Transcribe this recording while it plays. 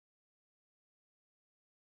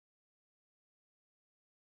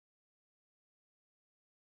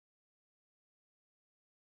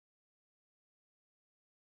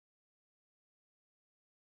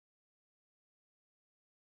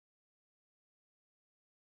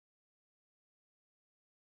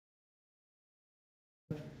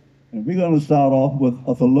And we're going to start off with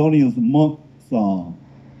a Thelonious Monk song.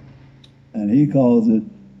 And he calls it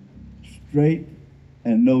Straight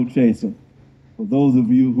and No Chaser. For those of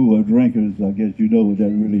you who are drinkers, I guess you know what that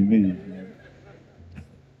really means.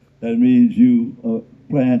 That means you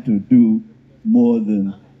plan to do more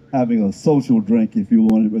than having a social drink if you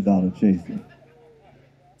want it without a chaser.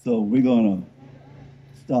 So we're going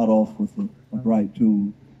to start off with a bright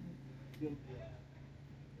tune.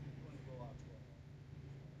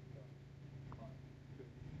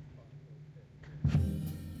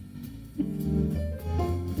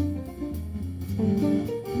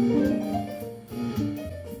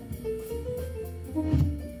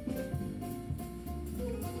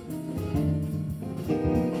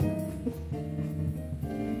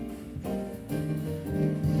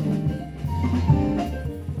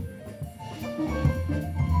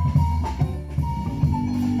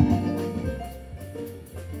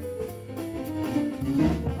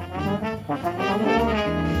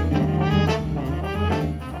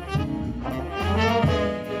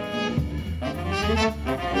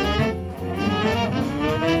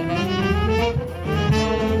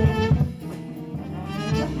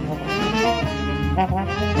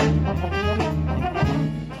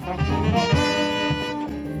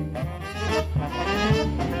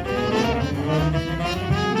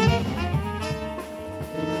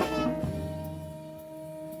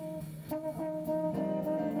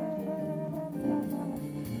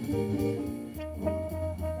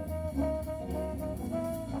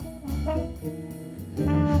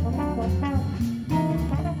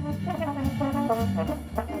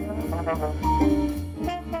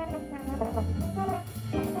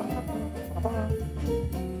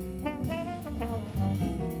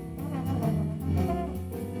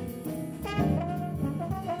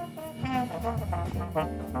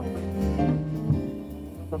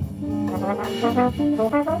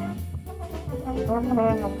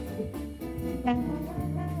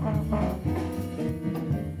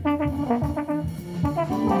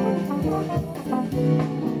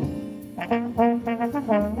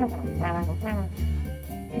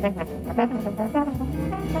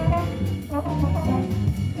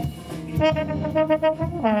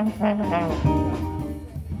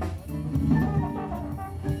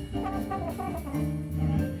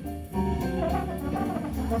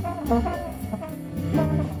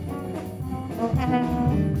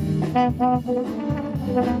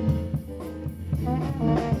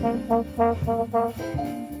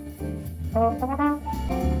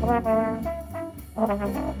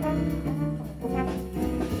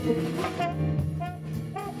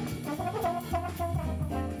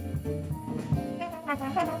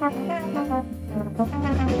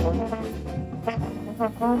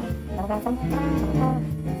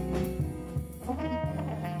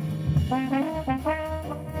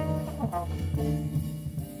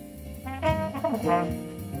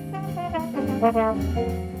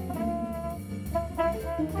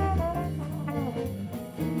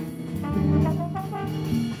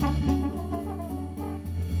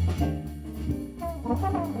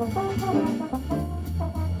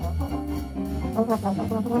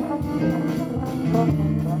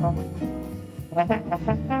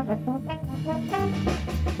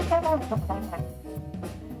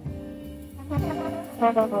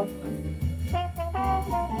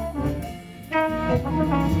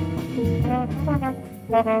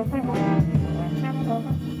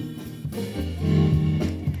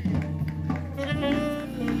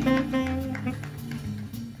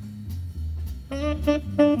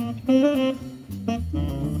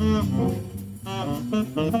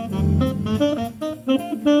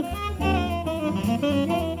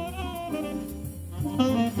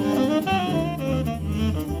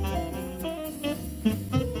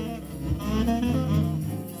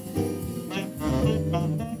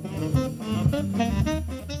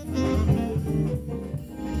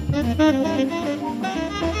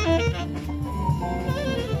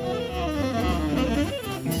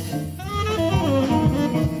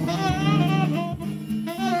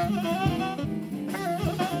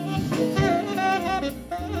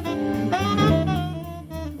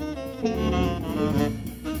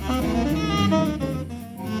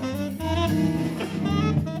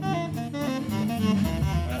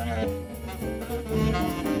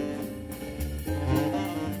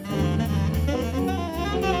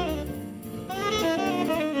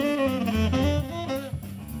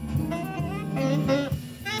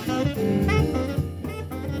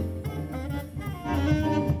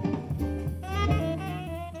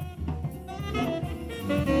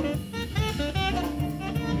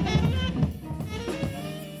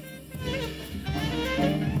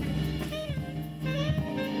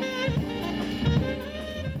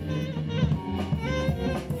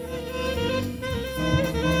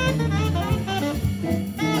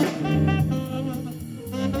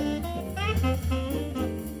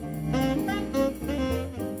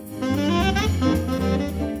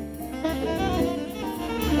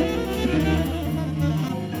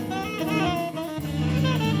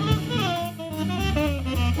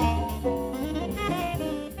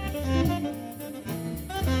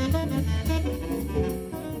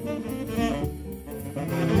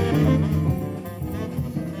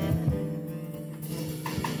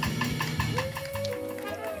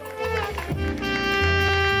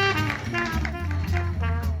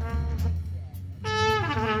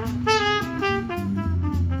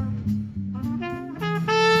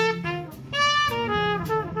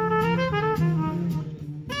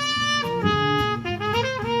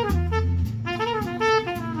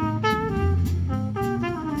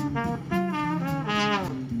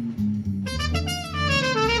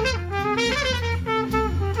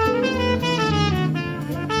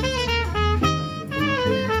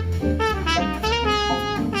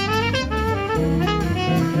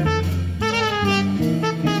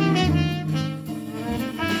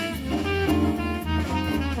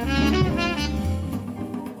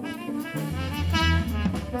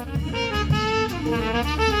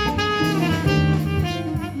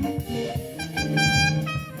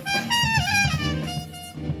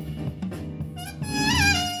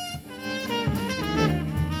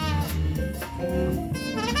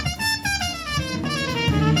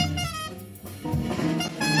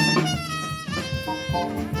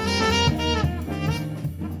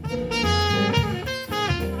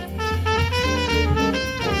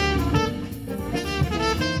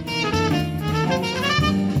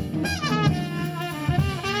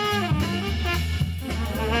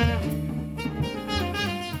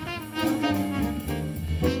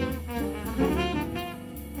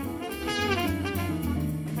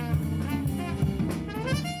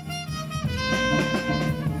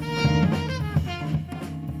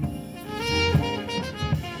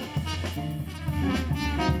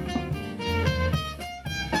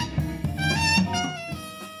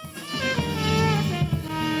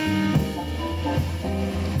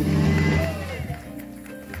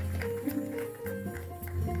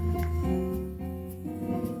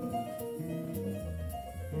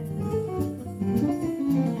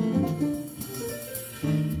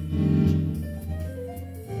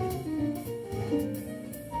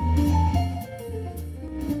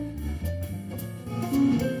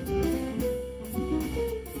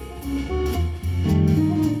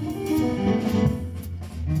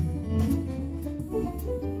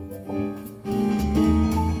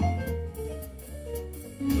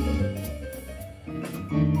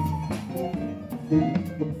 Look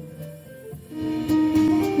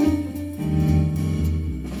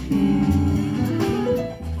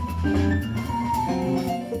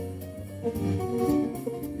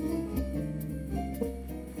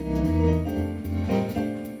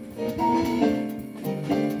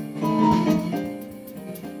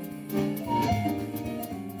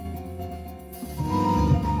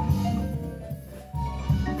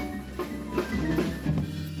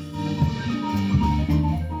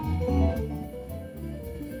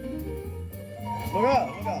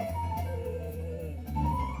out, look out.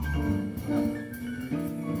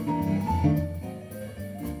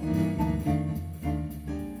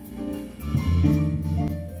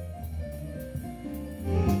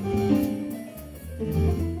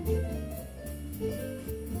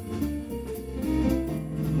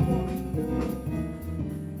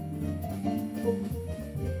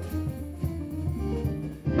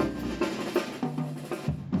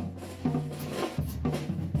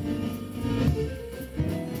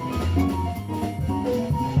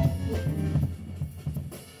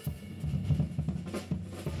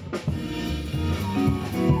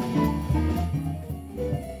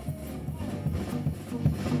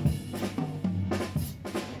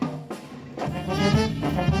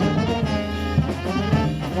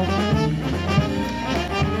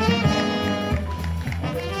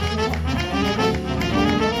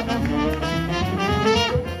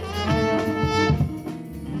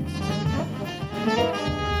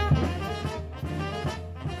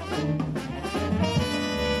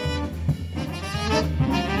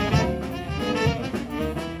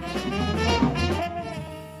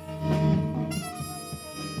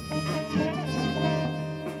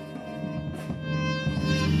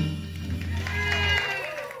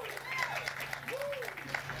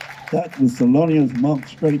 That was Thelonious Monk,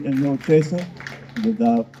 Straight and No Chaser.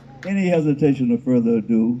 Without any hesitation or further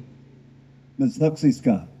ado, Ms. Huxley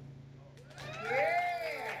Scott.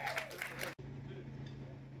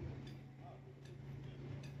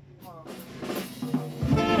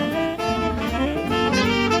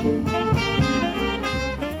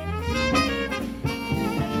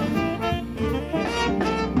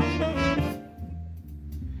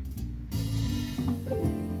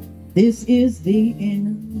 This is the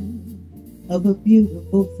end of a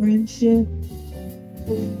beautiful friendship.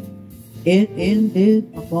 It ended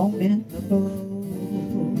a moment ago.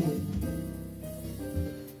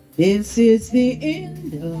 This is the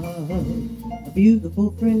end of a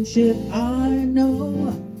beautiful friendship. I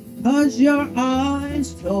know, 'cause your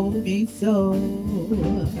eyes told me so.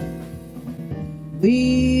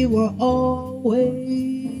 We were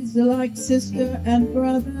always like sister and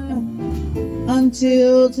brother,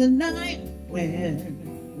 until tonight when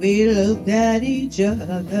we looked at each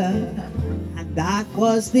other, and that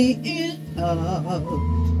was the end of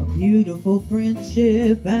a beautiful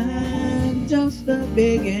friendship and just the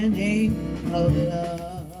beginning of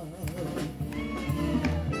love.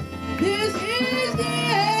 This is the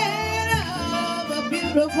end of a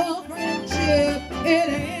beautiful friendship. It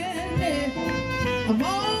ended a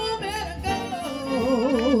moment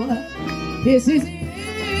ago. This is the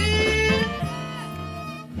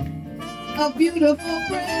a beautiful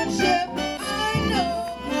friendship. I know,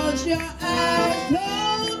 'cause your eyes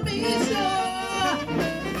told me so.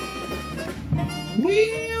 We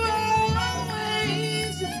were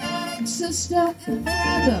always like sister and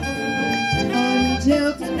brother, until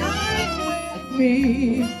tonight when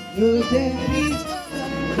we looked at each other.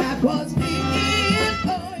 That was the end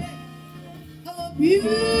of a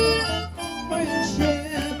beautiful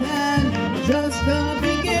friendship and just the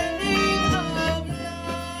beginning of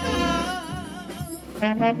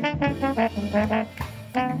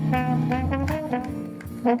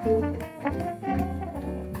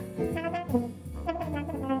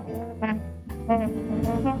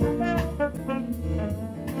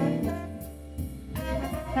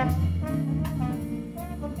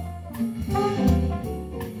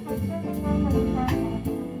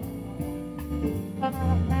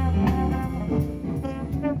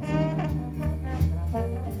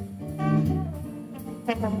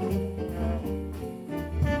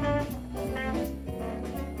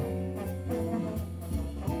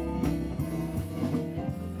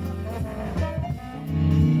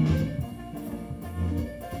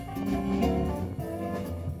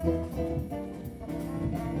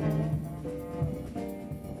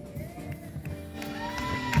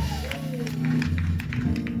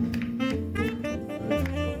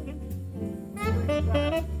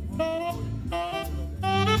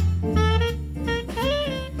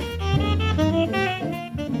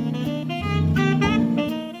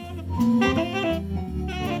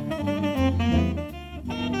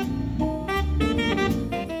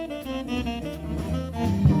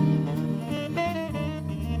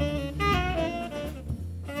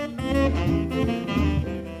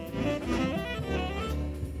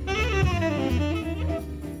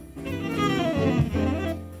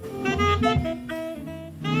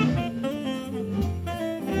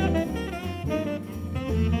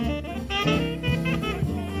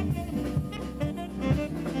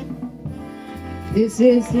This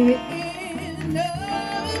is the end of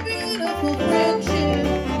a beautiful friendship.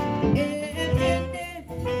 It ended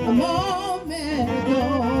a moment ago.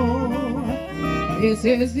 This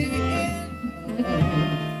is the end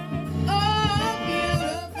of a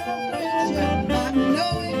beautiful friendship. I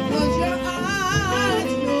know it 'cause your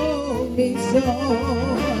eyes know me so.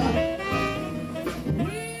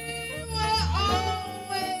 We were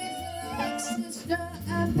always like sister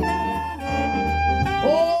and brother.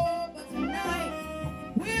 Oh, but tonight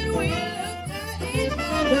when we looked at each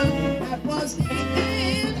other, that was the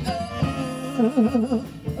end of a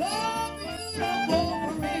beautiful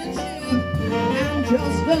friendship and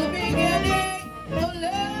just the beginning of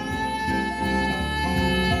love.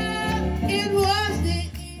 It was the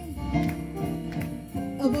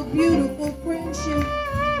end of a beautiful friendship,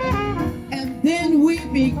 and then we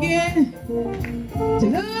began to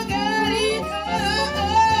look at each other.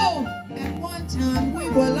 Oh, at one time we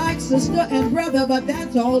were like sister and brother, but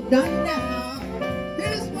that's all done now.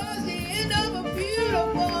 This was the end of a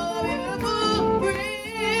beautiful, beautiful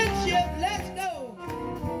friendship. Let's go.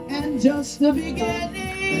 And just the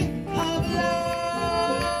beginning of love.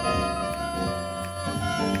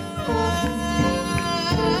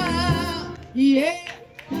 Yeah.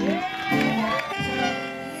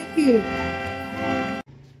 Thank you.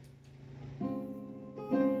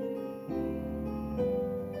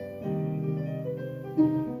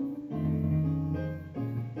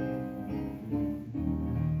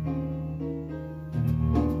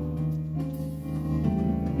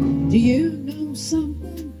 Do you know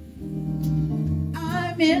something?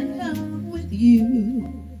 I'm in love with you.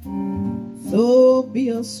 So be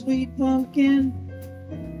a sweet pumpkin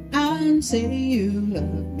and say you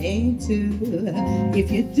love me too.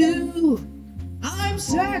 If you do, I'm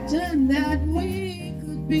certain that we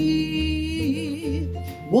could be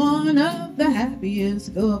one of the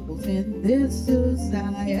happiest couples in this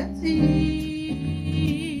society.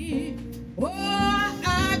 Oh,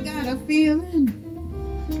 I got a feeling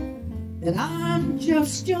that I'm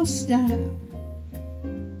just your style.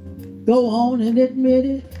 Go on and admit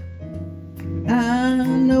it,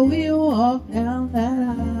 and we'll walk down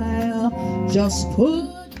that aisle. Just put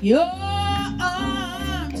your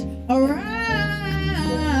arms around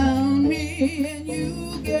me and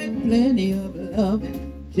you get plenty of love.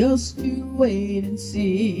 Just you wait and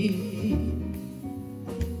see.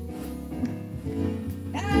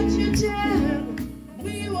 Can't you tell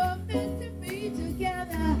we were meant to be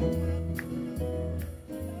together?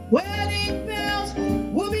 Wedding bells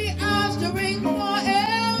will be ours to ring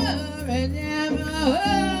forever and ever.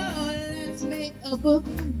 Oh, let's make a book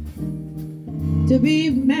to be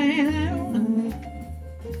man and wife.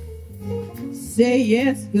 Say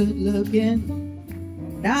yes, good looking.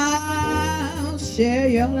 Now share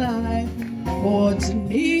your life. For to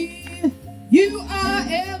me, you are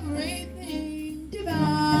everything divine.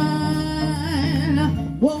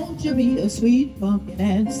 Won't you be a sweet pumpkin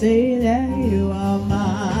and say that you are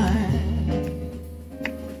mine?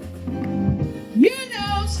 You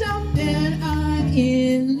know something, I'm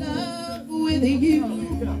in love with you.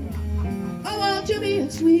 Oh, won't you be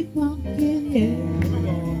a sweet pumpkin, yeah.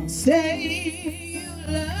 Say you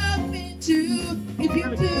love me too. If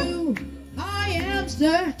you do, I am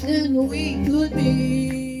certain we could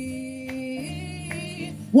be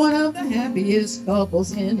one of the happiest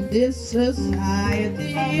couples in this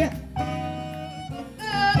society. Oh,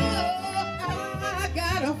 I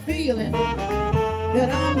got a feeling that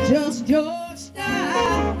I'm just your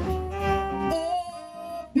style.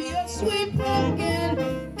 Oh, be a sweet pumpkin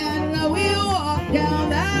and we'll walk down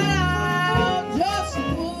that aisle. Just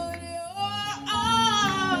put your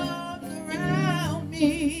arms around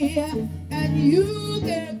me and you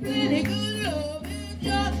get plenty good love.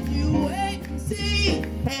 Just you wait and see.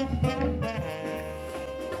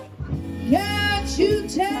 Can't you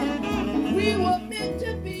tell we were meant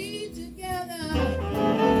to be together?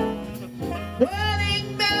 Wedding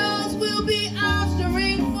bells will be ours to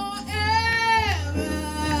ring forever.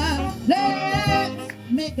 Let's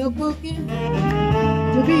make a booking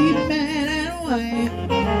to be man and wife.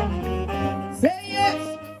 Say yes,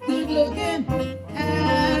 good looking,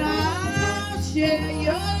 and I'll share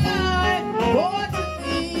your life. For to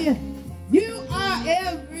me, you are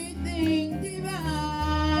everything divine.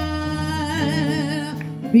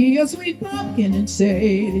 Be a sweet pumpkin and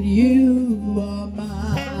say that you are mine.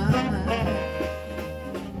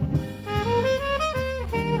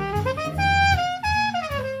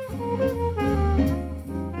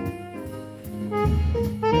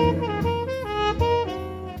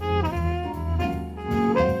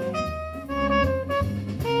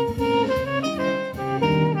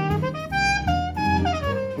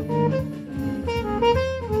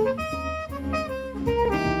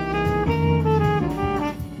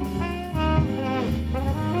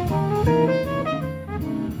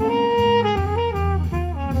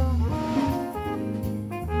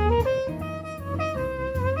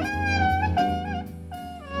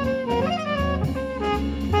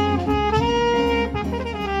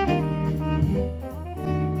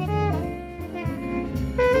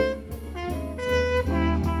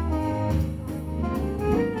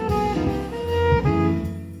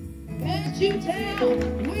 you tell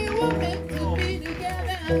we were meant to be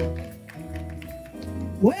together?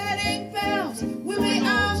 Wedding bells will be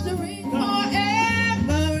ours to ring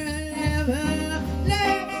forever and ever.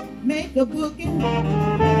 Let's make a booking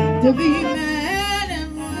to be man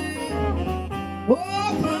and wife.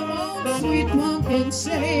 Oh, come on, sweet pumpkin,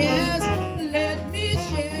 say yes. Let me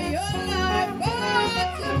share your life.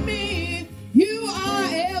 Oh, to me, you are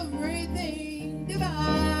everything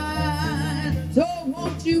divine. So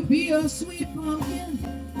won't you be a sweet pumpkin?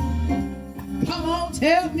 Come on,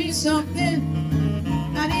 tell me something.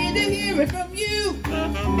 I need to hear it from you.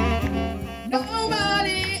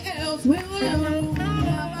 Nobody else will know.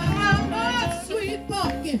 I'm a sweet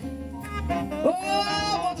pumpkin.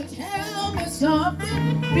 Oh, won't you tell me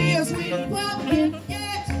something? Be a sweet pumpkin,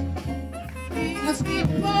 yes. Be a sweet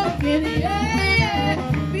pumpkin, yeah.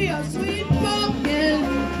 Be a sweet pumpkin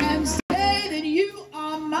and say that you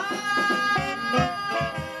are mine.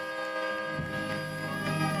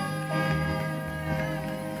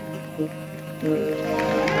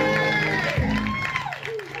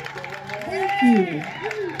 Thank you.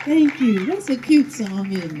 Thank you. That's a cute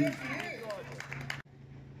song, isn't it?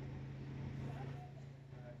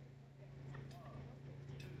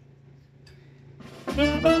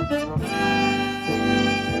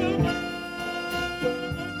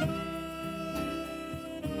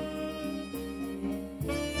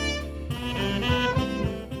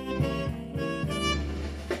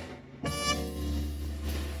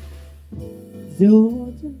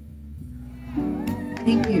 Georgia,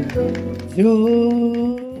 thank you.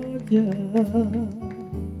 Georgia,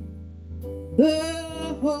 the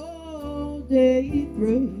whole day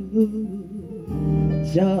through,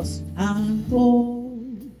 just an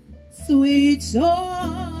old sweet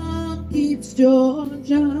song keeps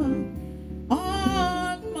Georgia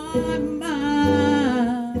on my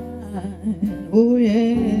mind. Oh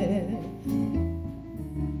yeah.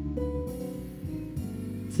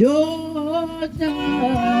 Georgia,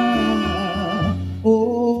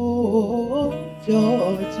 oh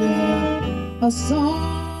Georgia, a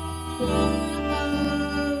song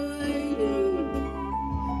of you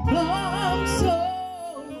comes so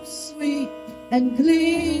sweet and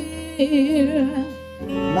clear,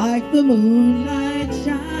 like the moonlight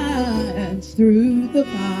shines through the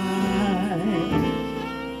pine.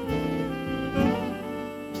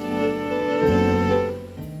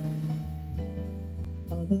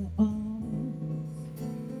 Other arms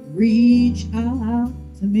reach out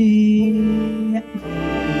to me,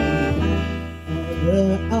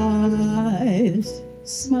 other eyes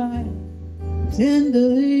smile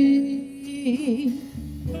tenderly,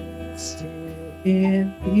 still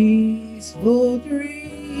in peaceful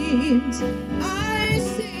dreams. I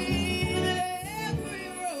see that every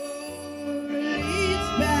road leads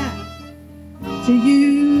back to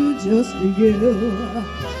you, just to you.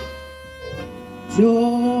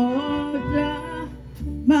 Georgia,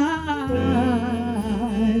 my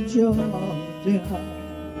Georgia,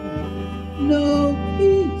 no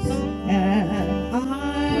peace can I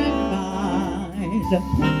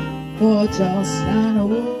find for just an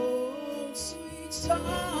old sweet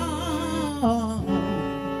song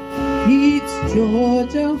keeps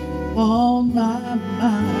Georgia on my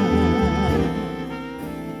mind.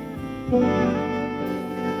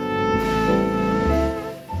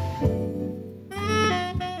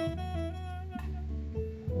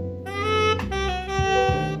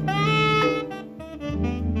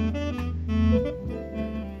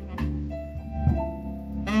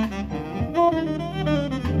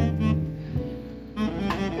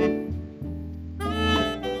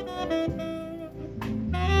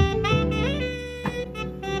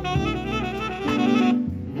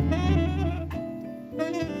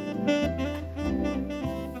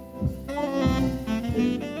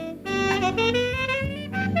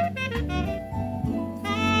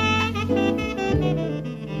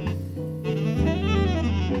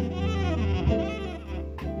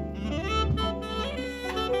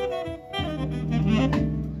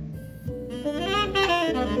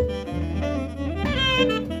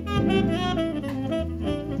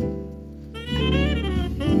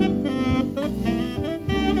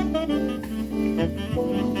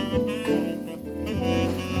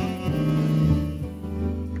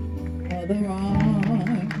 Other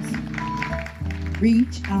arms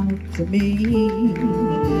reach out to me,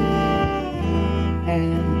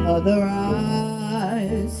 and other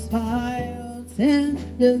eyes smile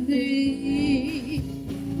tenderly,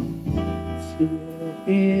 still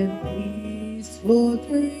in peaceful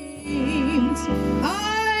dreams.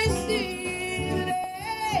 I see that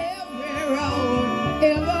every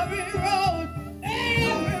road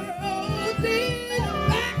leads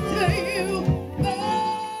back to you.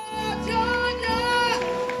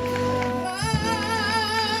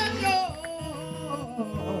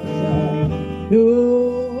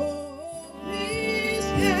 Oh, please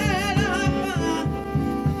can I find,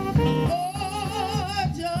 oh,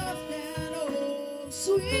 just that old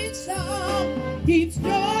sweet song keeps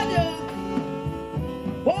Georgia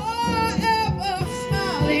forever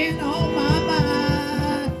smiling on my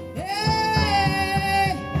mind.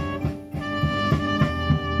 Hey,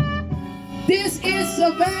 this is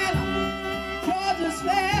Savannah, Georgia's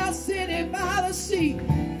fair city by the sea,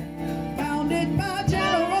 founded by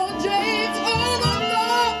General James on the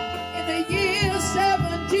floor in the year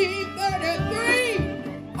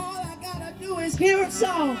 1733. All I gotta do is hear a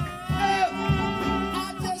song.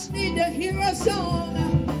 I just need to hear a song.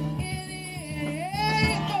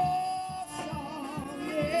 Any old song.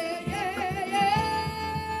 Yeah, yeah,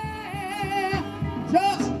 yeah.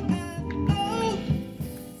 Just an old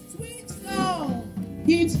sweet song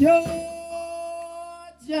keeps Georgia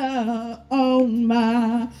on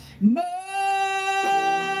my mind.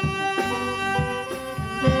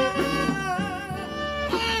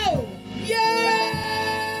 Oh, yeah.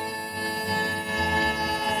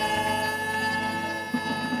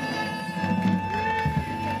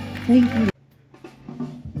 Thank you.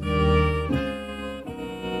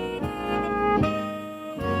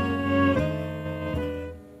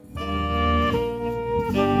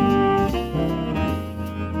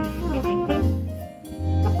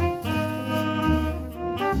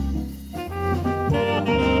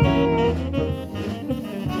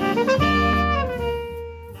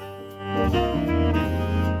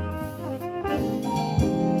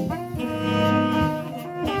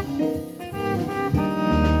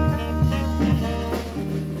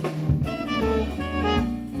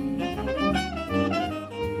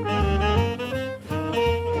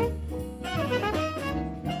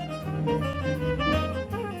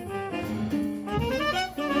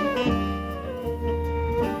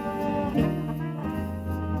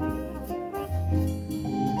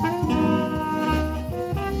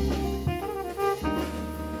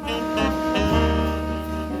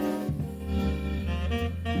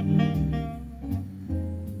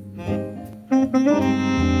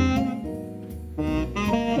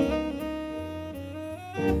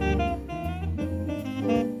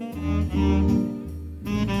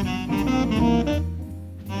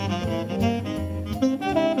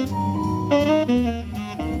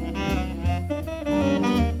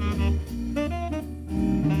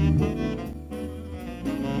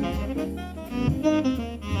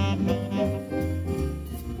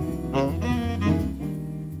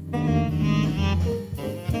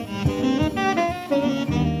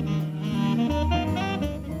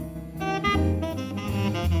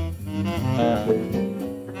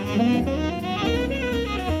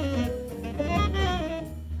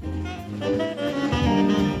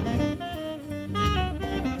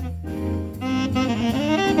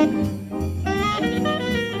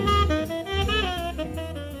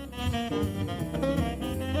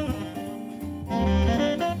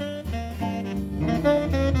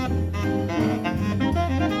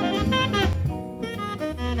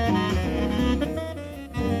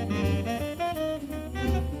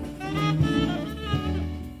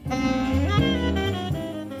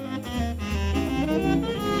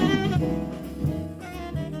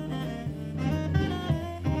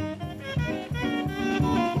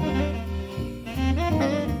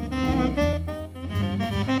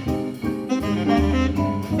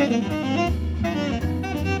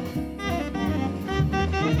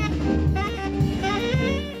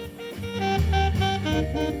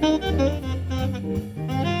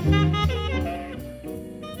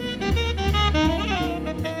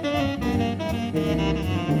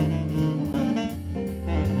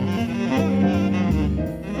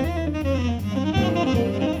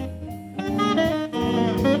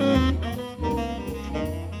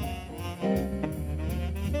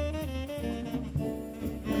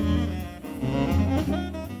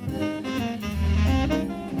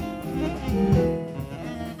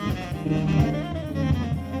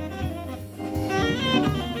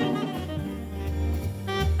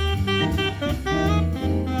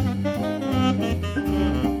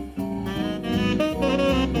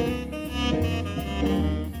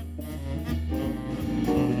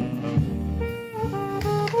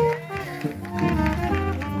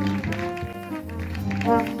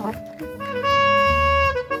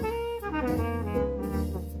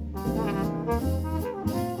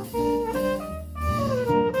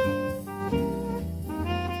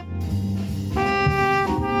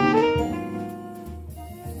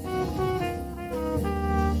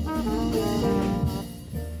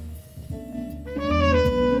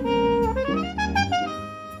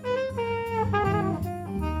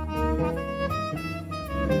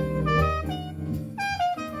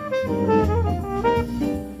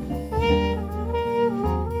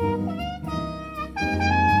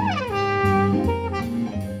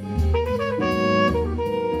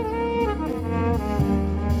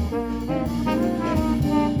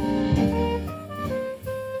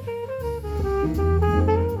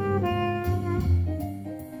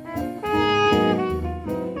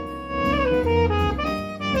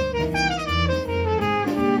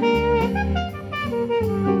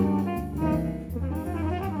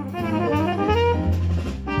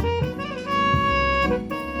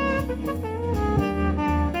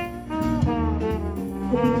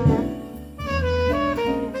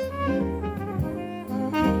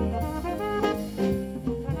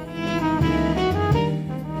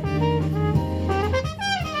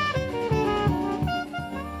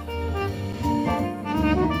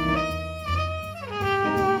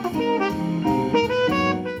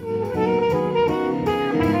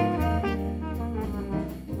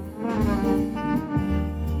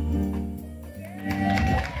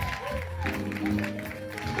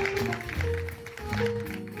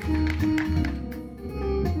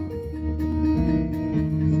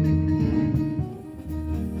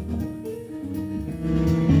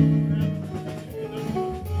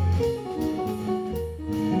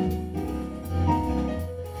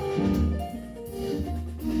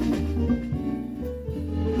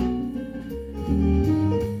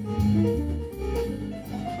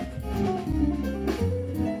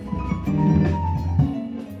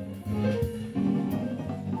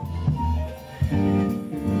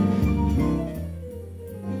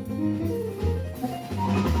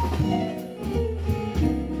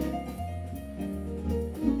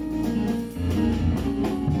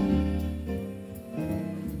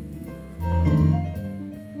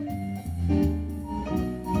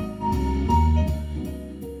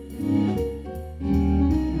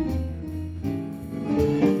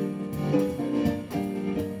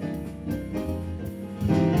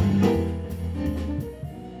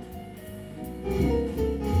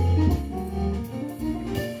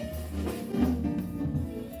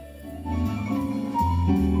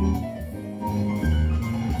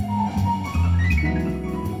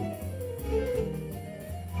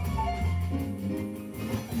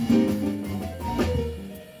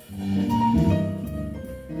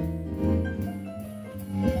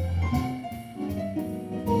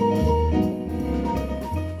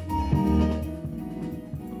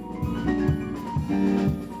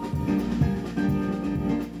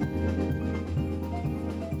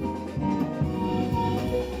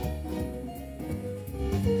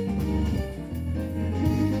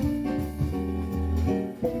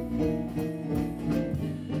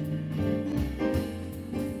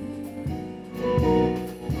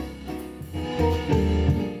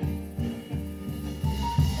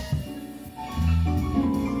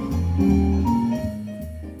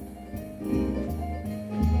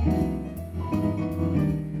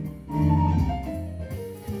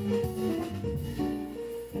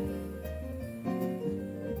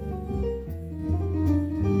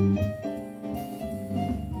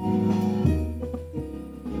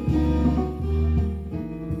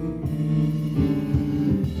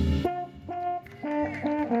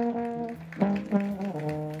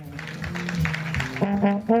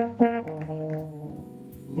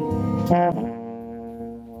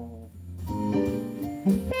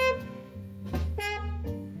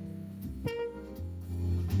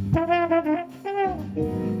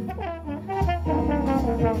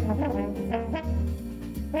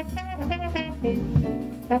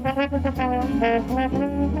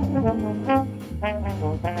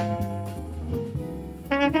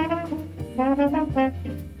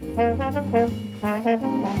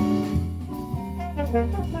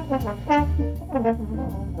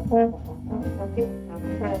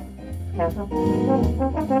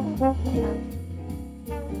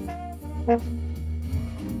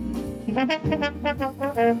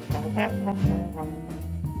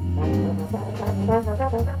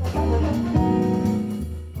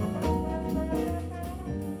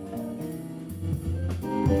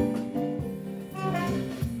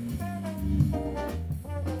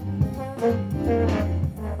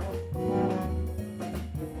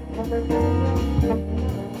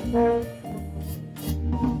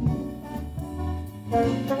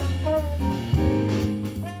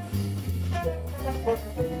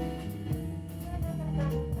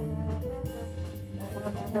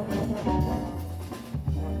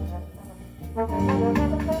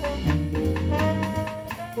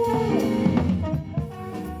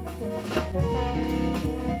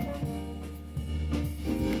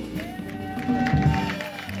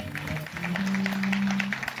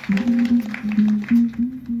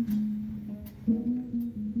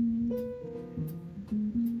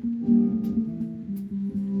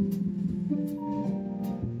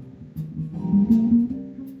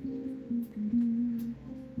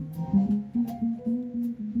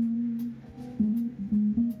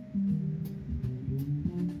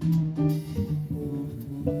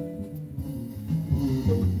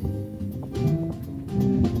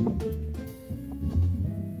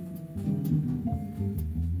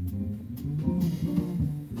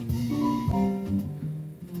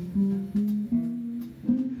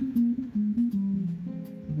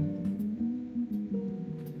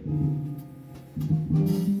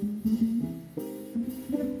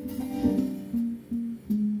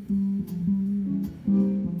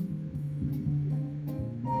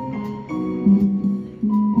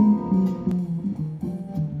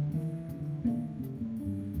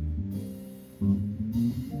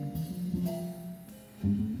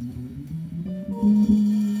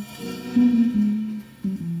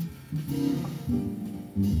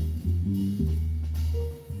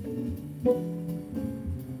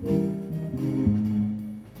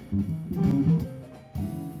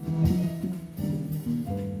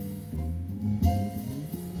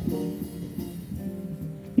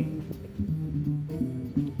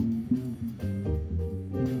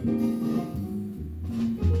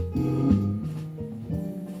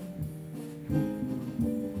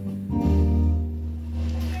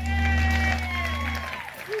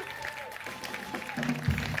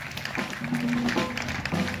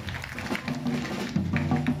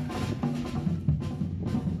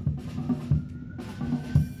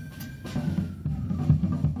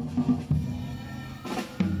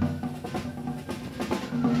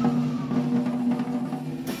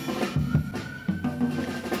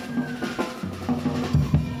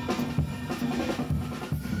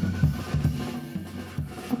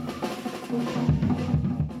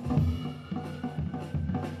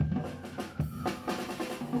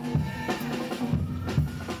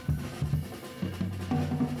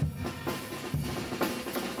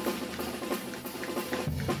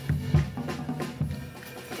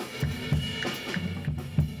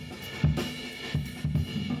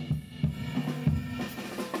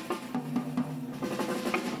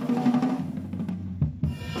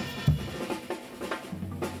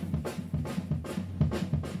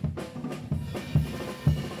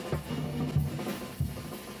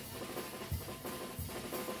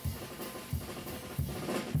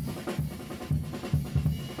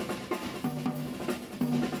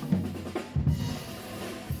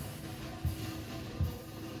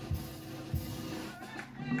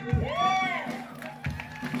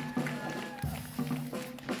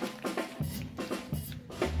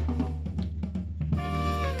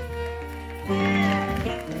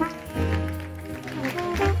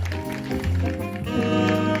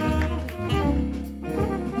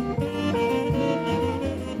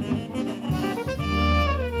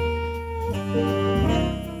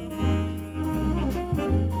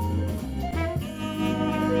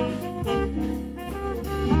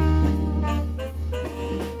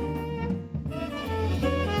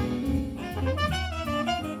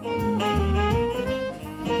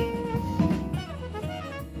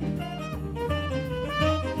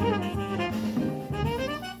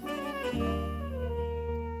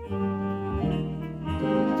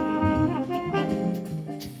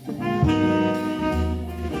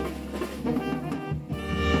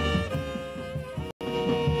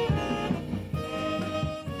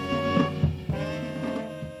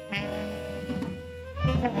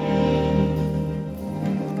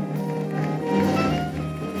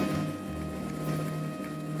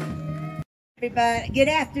 Everybody, good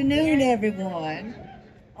afternoon, everyone.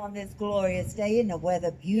 On this glorious day, and the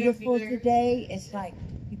weather beautiful today. It's like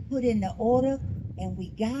you put in the order, and we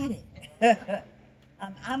got it.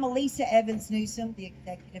 I'm Elisa Evans Newsom, the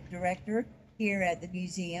executive director here at the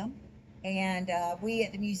museum, and we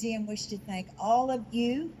at the museum wish to thank all of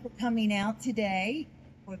you for coming out today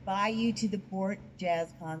for Bayou to the Port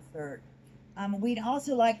Jazz Concert. We'd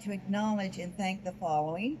also like to acknowledge and thank the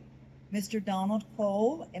following: Mr. Donald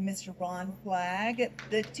Cole and Mr. Ron Flagg,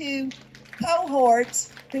 the two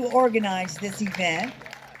cohorts who organized this event.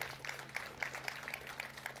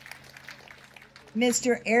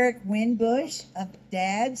 Mr. Eric Winbush of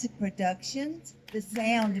Dad's Productions, the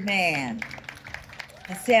sound man.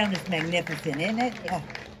 The sound is magnificent, isn't it? Oh,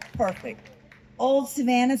 perfect. Old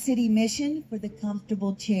Savannah City Mission for the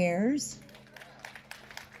comfortable chairs.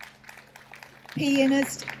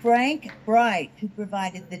 Pianist Frank Bright, who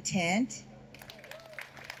provided the tent.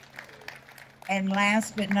 And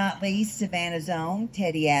last but not least, Savannah's own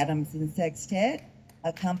Teddy Adams and Sextet,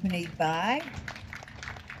 accompanied by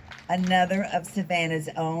another of Savannah's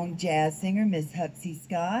own jazz singer, Miss Huxley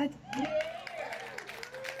Scott.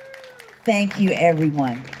 Thank you,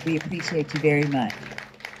 everyone. We appreciate you very much.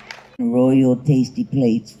 Royal Tasty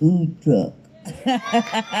Plates food truck.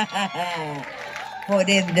 For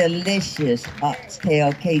them delicious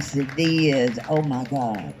oxtail quesadillas. Oh my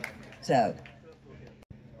God. So.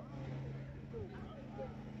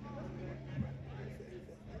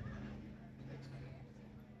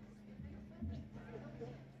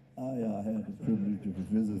 I had the privilege of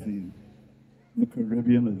visiting the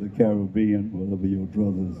Caribbean or the Caribbean, whatever your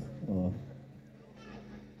druthers are.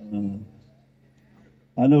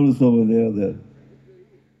 I noticed over there that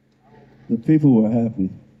the people were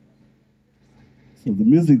happy. So the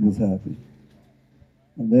music was happy.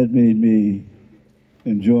 And that made me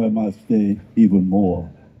enjoy my stay even more,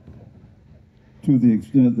 to the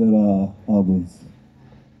extent that I was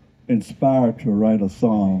inspired to write a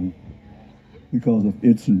song because of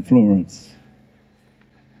its influence.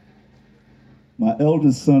 My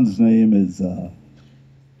eldest son's name is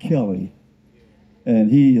Kelly,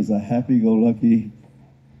 and he is a happy-go-lucky,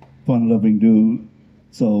 fun-loving dude.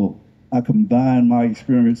 So I combined my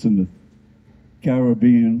experience in the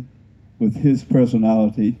Caribbean with his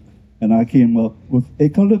personality, and I came up with a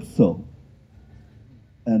calypso.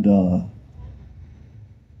 And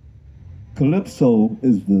calypso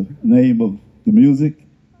is the name of the music,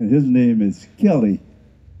 and his name is Kelly.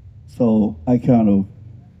 So I kind of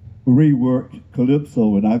reworked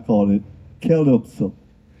calypso, and I call it calypso.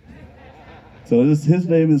 So his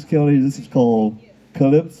name is Kelly. This is called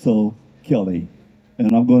Calypso Kelly.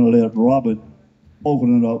 And I'm going to let Robert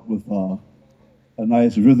open it up with a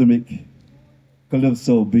nice rhythmic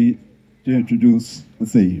calypso beat to introduce the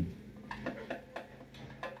theme.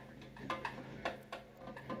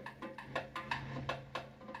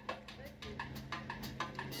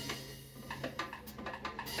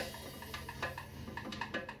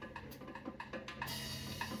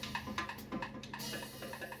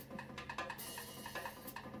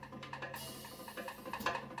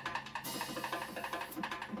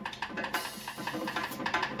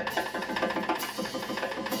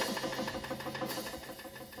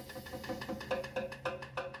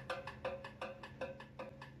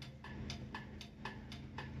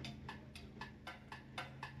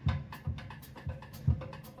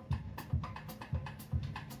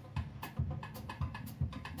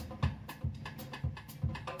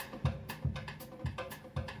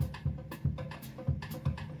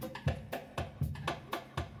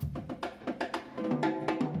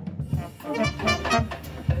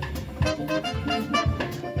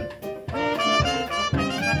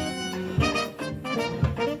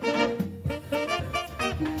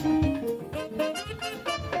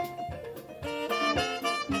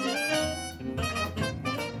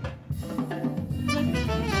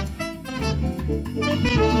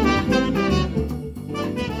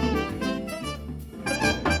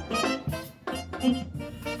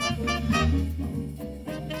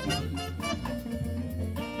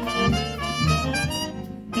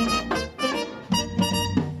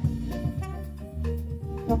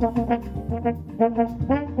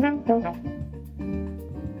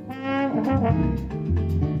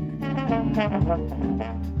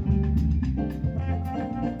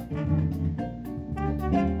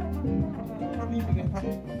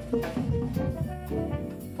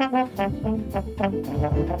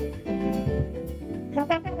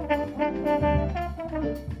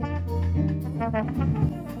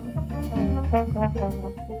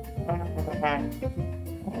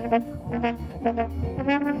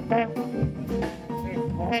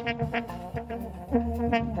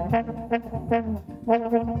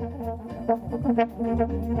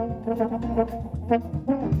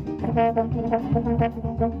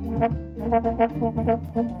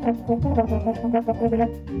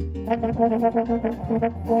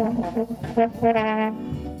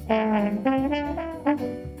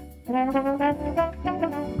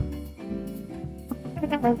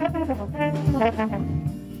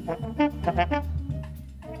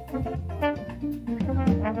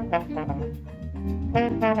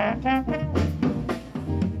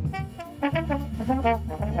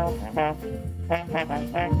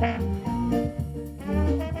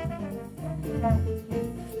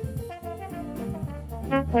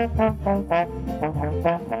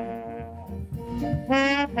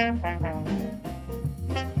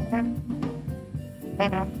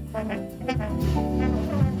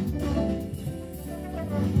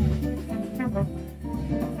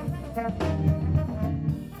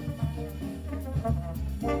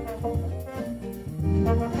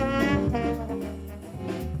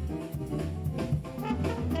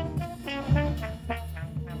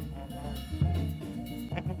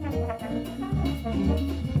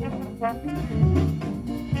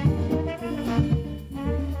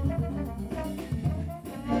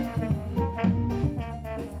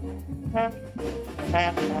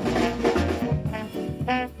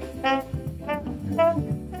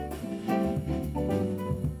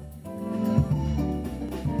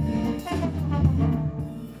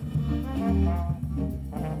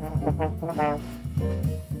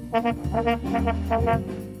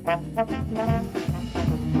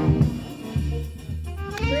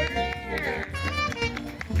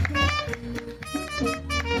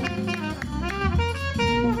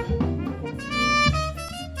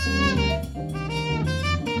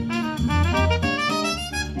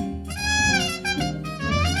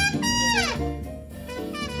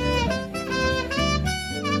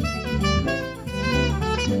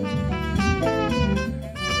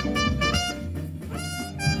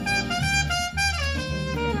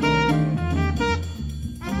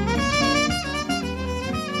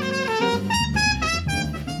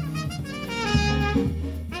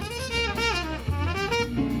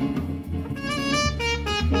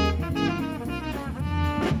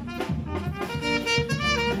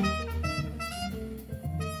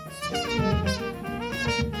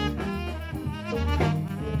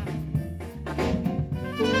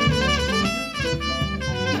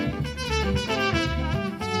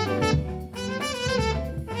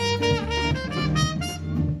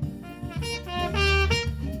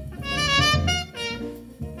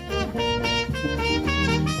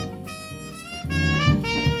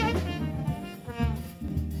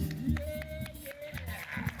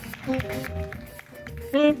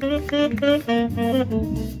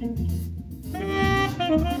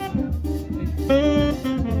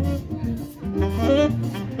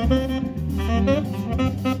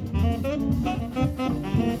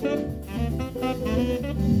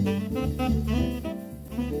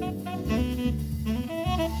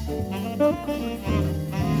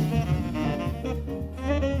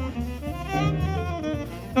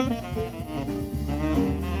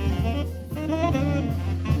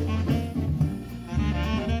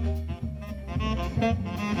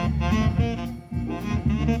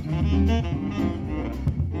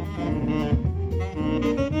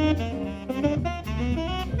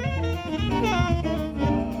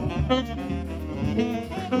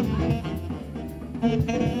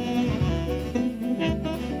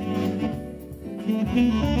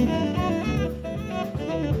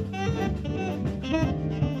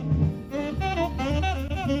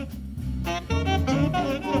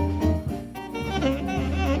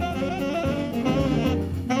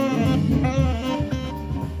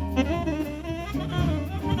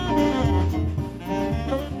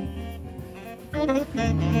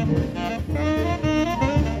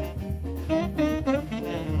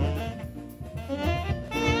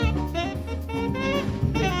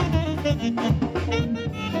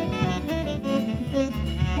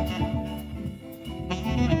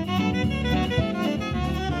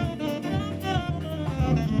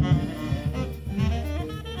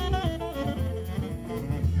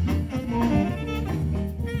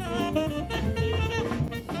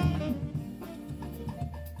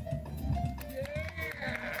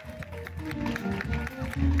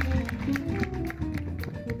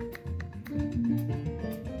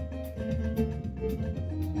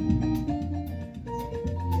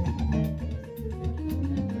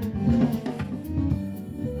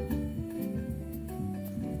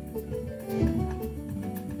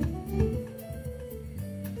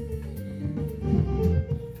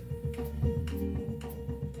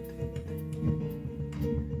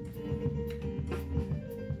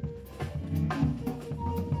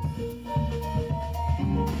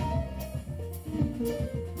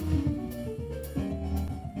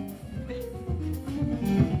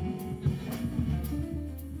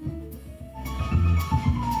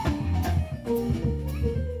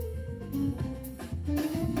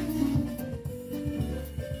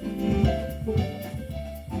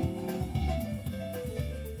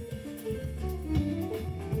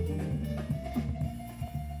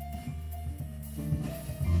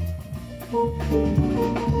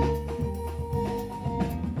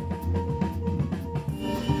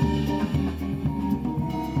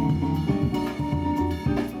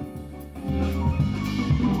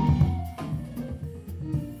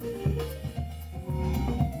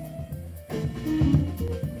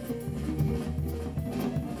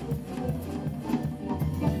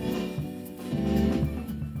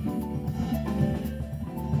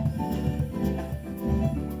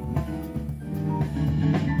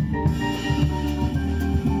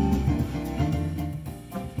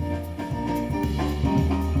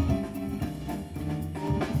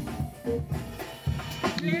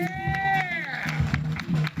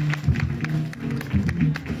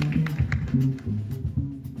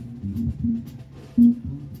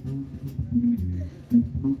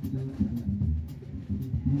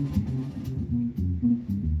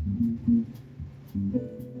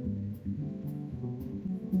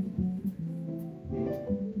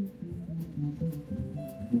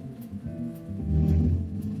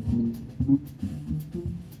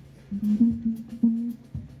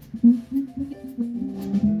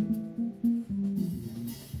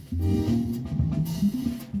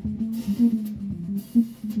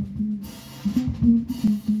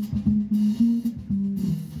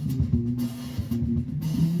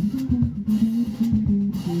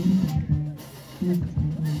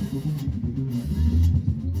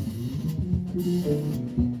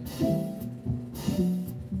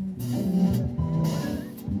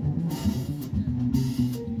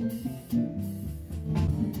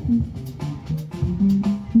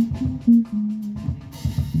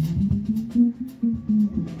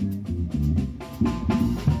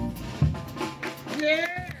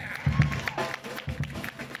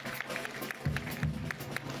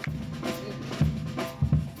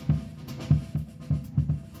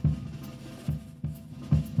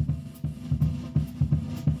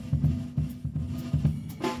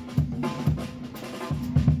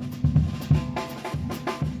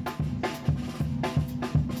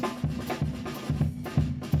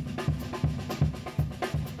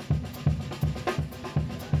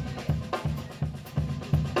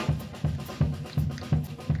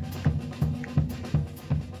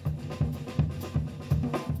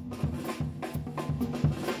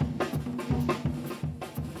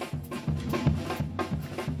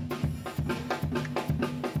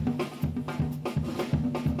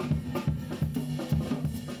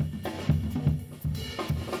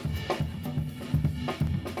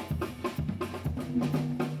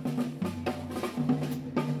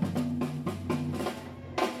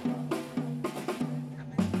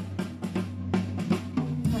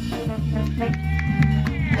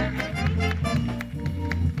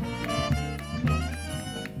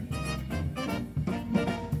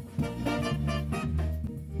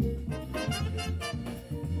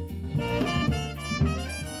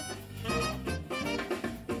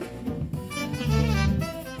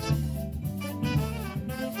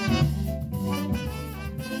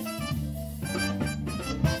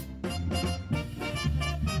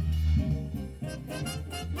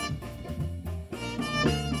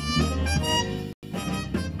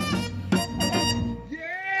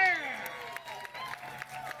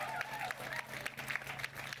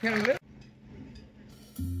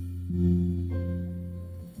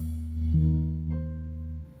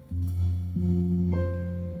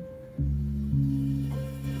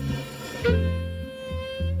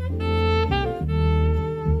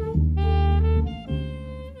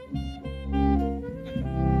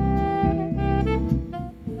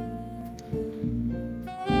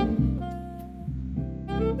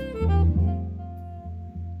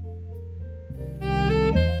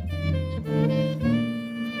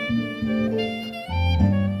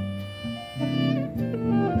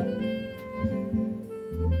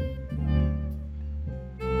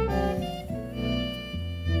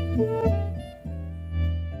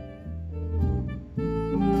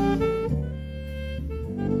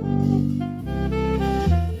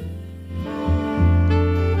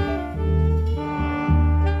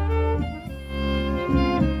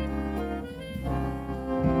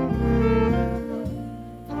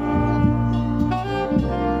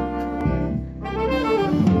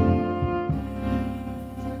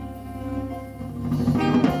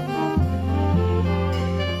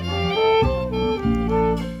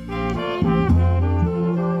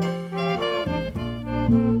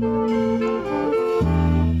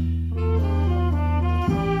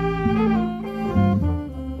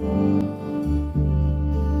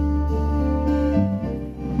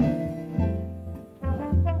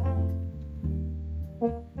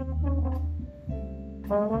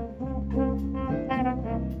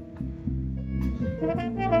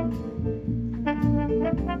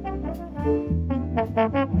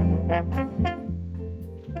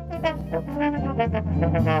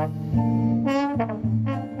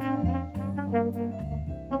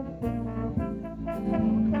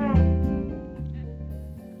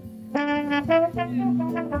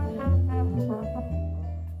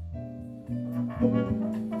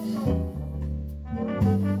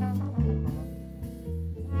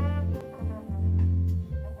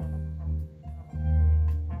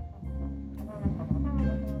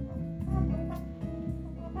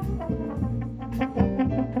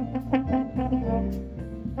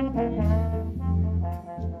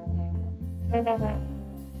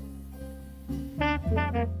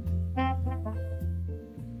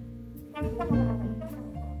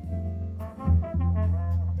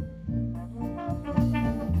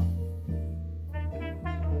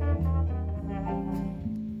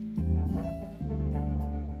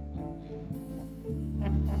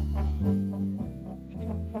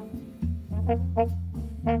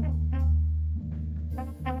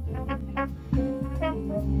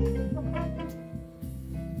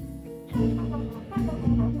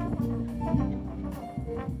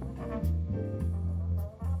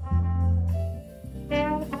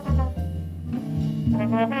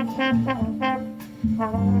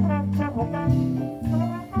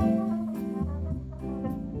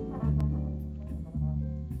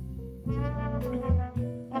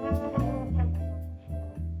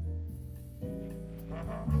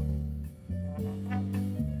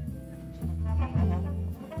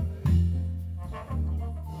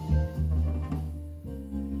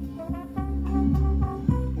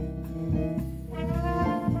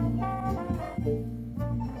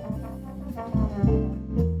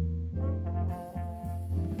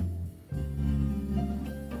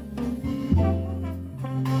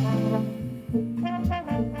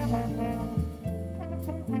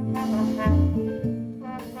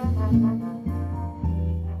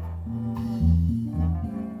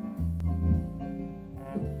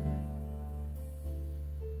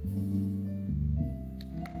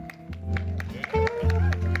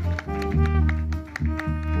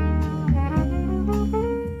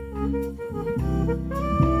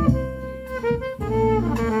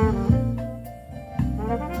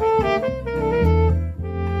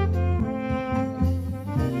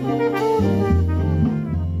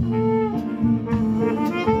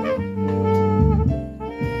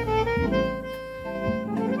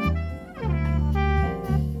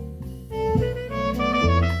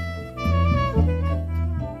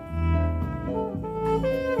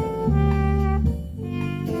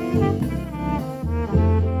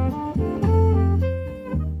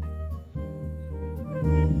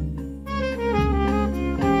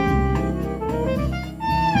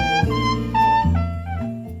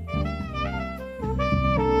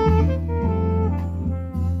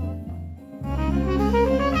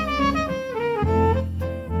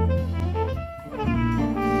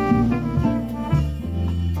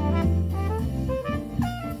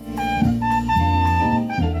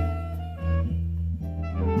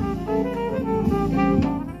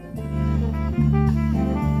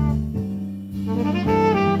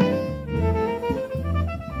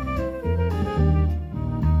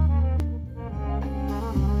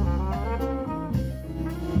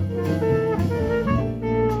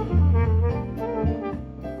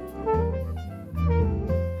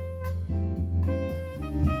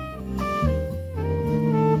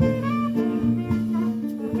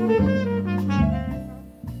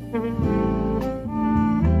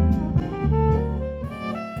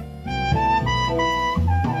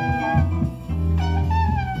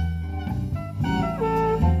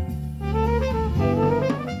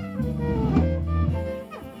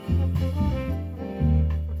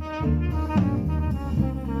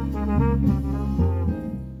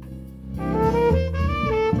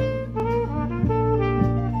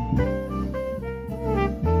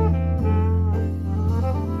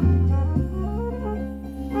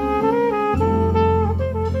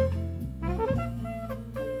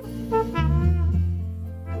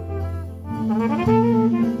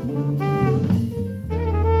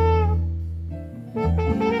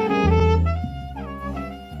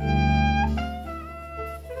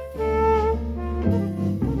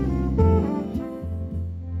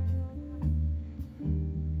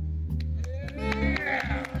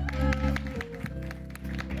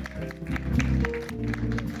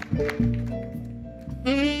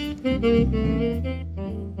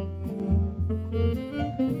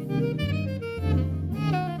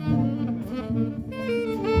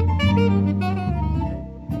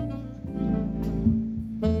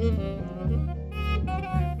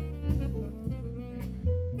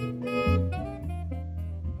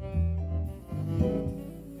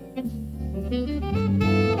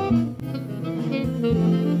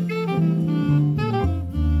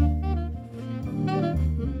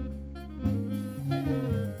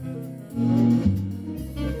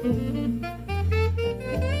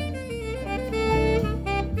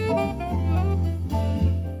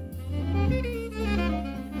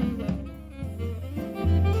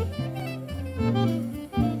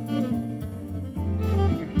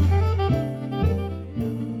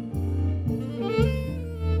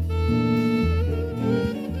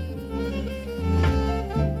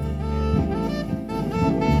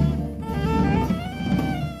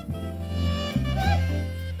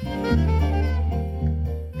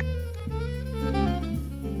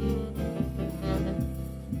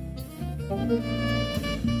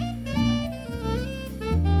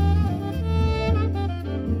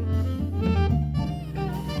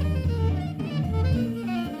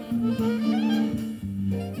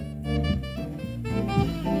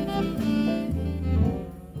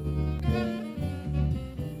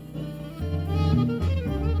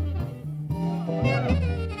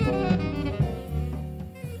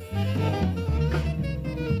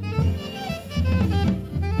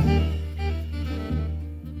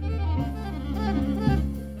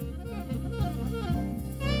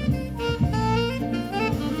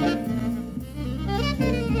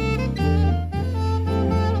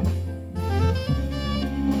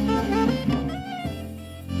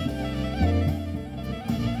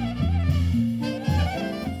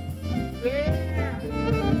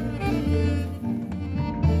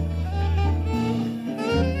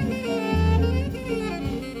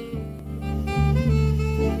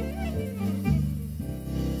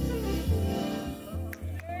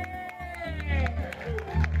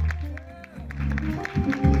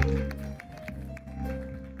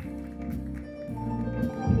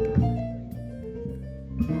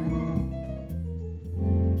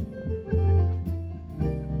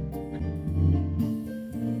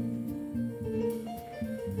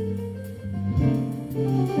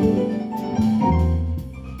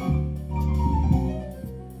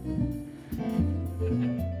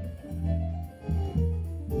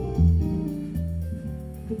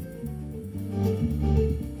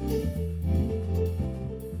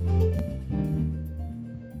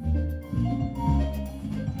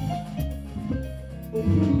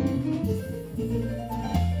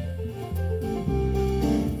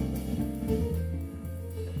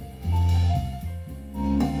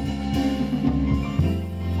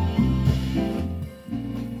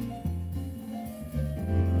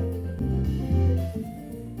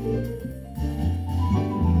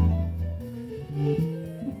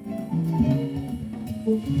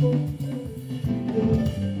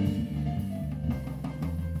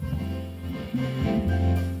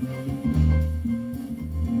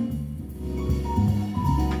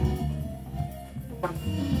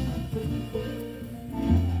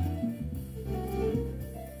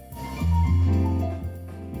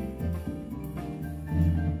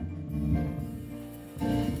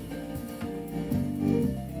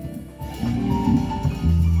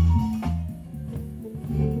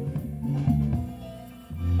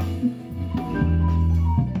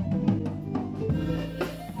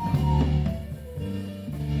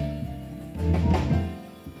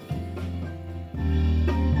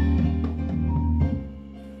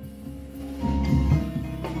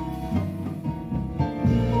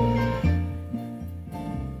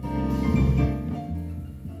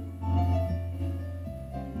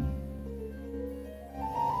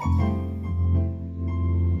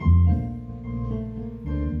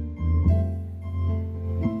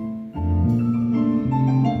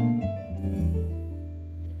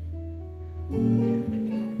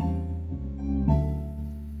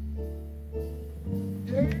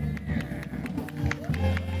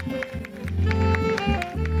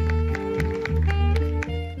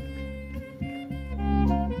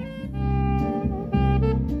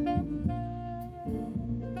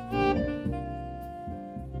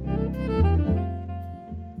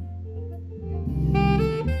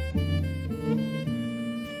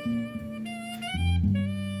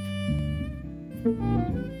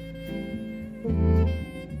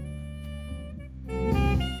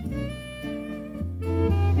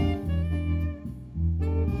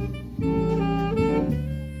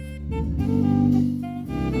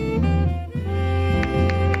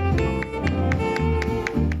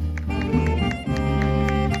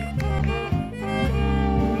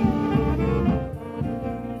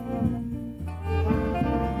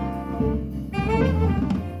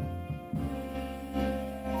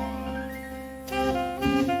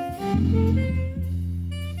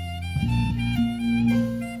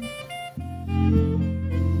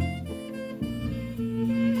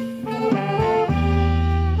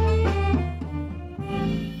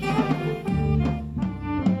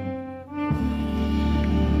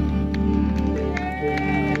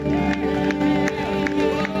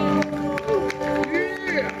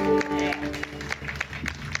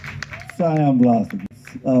 Siam Blossoms.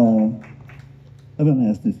 I've been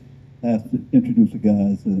asked to introduce the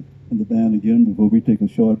guys in the band again before we take a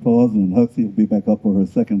short pause, and Huxley will be back up for her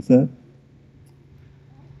second set.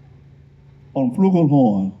 On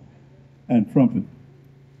flugelhorn and trumpet,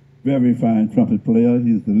 very fine trumpet player.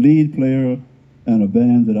 He's the lead player in a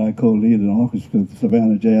band that I co-lead, an orchestra, the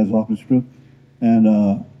Savannah Jazz Orchestra.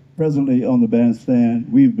 And presently on the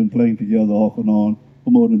bandstand, we've been playing together off and on for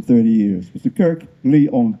more than 30 years. Mr. Kirk Lee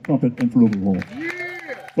on trumpet and flugelhorn.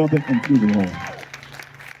 Yeah. Trumpet and flugelhorn.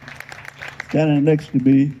 Standing next to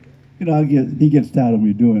me, you know, he gets tired of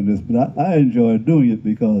me doing this, but I enjoy doing it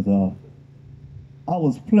because I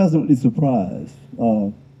was pleasantly surprised.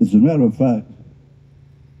 As a matter of fact,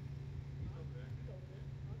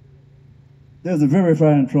 there's a very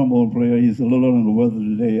fine trombone player. He's a little under the weather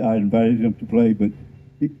today. I invited him to play, but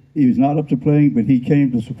he's not up to playing, but he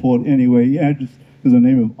came to support anyway. He answers to the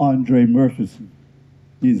name of Andre Murchison.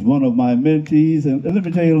 He's one of my mentees, and let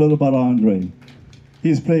me tell you a little about Andre.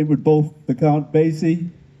 He's played with both the Count Basie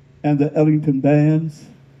and the Ellington bands.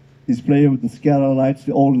 He's played with the Scatterlights,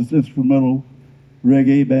 the oldest instrumental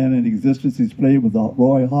reggae band in existence. He's played with the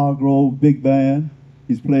Roy Hargrove Big Band.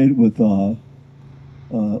 He's played with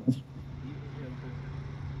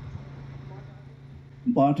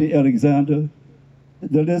Monty Alexander.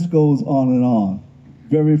 The list goes on and on.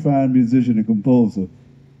 Very fine musician and composer.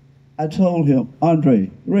 I told him, Andre,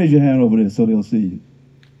 raise your hand over there so they'll see you.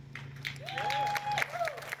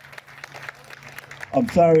 I'm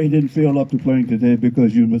sorry he didn't feel up to playing today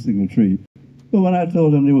because you're missing a treat. But when I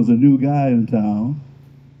told him there was a new guy in town,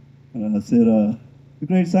 and I said, the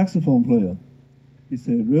great saxophone player. He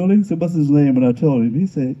said, really? I said, what's his name? And I told him, he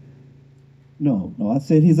said, No, no, I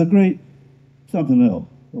said he's a great something else,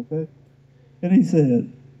 okay? And he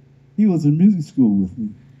said, he was in music school with me.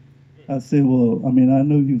 I said, well, I mean, I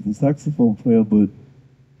knew he was a saxophone player, but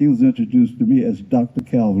he was introduced to me as Dr.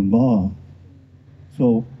 Calvin Bond.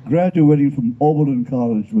 So graduating from Oberlin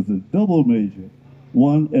College with a double major,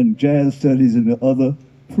 one in jazz studies and the other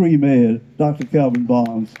pre-med, Dr. Calvin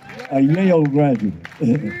Bonds, a Yale graduate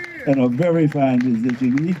and a very fine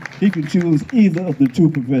musician. He could choose either of the two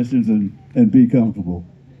professions and be comfortable,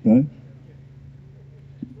 right?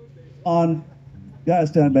 On Guy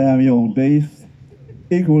stand by me on bass,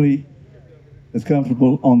 equally as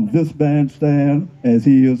comfortable on this bandstand as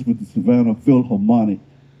he is with the Savannah Philharmonic.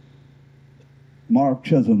 Mark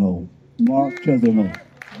Chesano. Mark Chesano.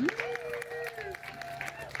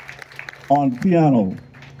 On piano,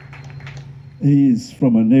 he's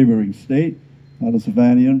from a neighboring state, not a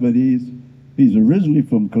Savannian, but he's originally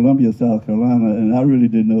from Columbia, South Carolina, and I really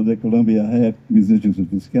didn't know that Columbia had musicians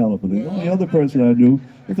of this caliber. The only other person I knew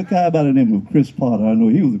was a guy by the name of Chris Potter. I know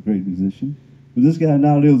he was a great musician, but this guy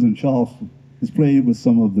now lives in Charleston. He's played with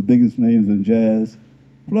some of the biggest names in jazz.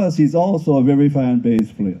 Plus, he's also a very fine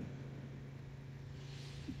bass player.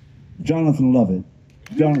 Jonathan Lovett.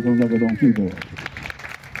 Jonathan Lovett on keyboard.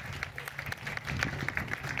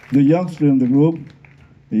 The youngster in the group,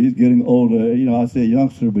 he's getting older. You know, I say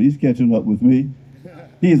youngster, but he's catching up with me.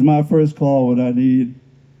 He's my first call when I need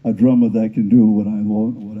a drummer that can do what I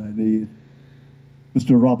want, what I need.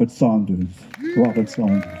 Mr. Robert Saunders. Robert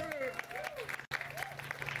Saunders.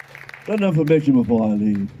 Little information before I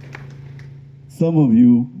leave. Some of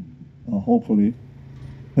you, hopefully,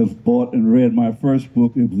 have bought and read my first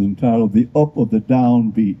book. It was entitled The Up or the Down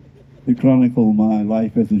Beat. It chronicled my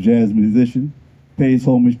life as a jazz musician, pays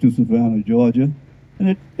homage to Savannah, Georgia,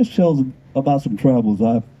 and it shows about some travels.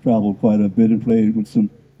 I've traveled quite a bit and played with some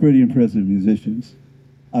pretty impressive musicians.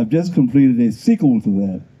 I've just completed a sequel to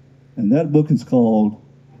that, and that book is called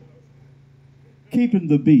Keeping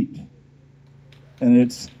the Beat, and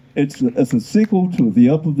it's a sequel to The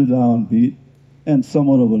Up or the Down Beat, and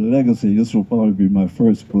somewhat of a legacy. This will probably be my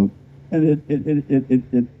first book. And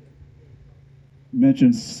it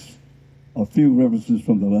mentions a few references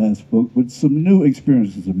from the last book, with some new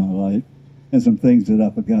experiences in my life and some things that I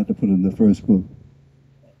forgot to put in the first book.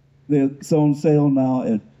 It's on sale now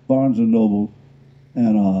at Barnes & Noble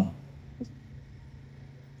and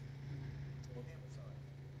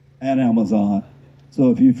Amazon. So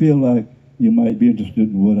if you feel like you might be interested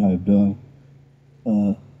in what I've done,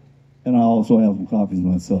 and I also have some copies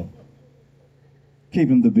myself.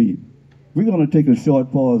 Keeping the Beat. We're going to take a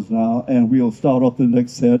short pause now, and we'll start off the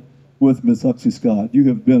next set with Miss Huxley Scott. You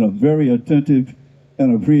have been a very attentive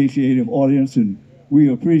and appreciative audience, and we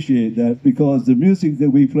appreciate that because the music that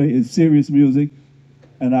we play is serious music,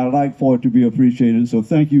 and I like for it to be appreciated. So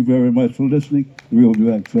thank you very much for listening. We'll do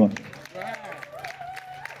that shortly.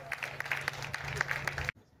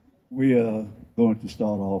 We are going to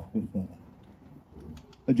start off with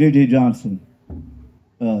J.J. Johnson,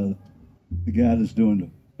 the guy that's doing the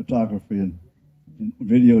photography and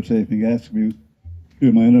videotaping, asked me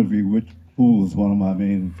during my interview who was one of my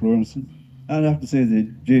main influences. I'd have to say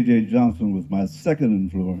that J.J. Johnson was my second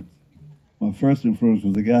influence. My first influence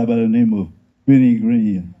was a guy by the name of Benny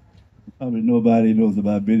Green. Probably nobody knows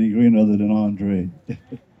about Benny Green other than Andre.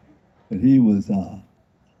 But he was the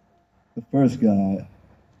first guy.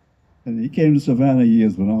 And he came to Savannah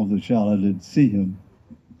years when I was a child. I didn't see him.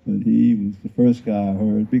 But he was the first guy I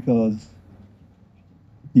heard because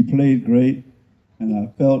he played great, and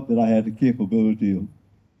I felt that I had the capability of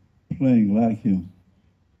playing like him.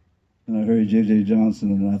 And I heard J.J. Johnson,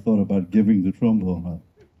 and I thought about giving the trombone up.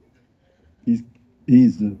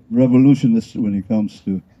 He's the revolutionist when it comes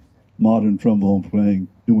to modern trombone playing,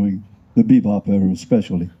 doing the bebop era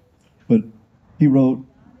especially. But he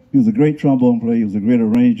was a great trombone player, he was a great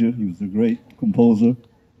arranger, he was a great composer.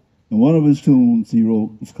 And one of his tunes he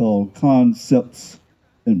wrote was called Concepts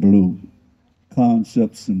in Blue.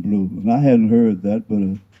 Concepts in Blue. And I hadn't heard that, but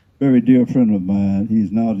a very dear friend of mine,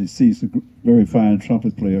 he's now deceased, a very fine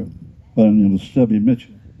trumpet player by the name of Stubby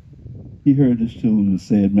Mitchell. He heard this tune and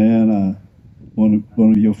said, man, one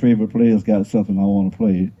of your favorite players got something I want to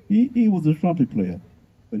play. He was a trumpet player,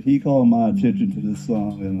 but he called my attention to this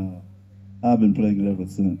song, and I've been playing it ever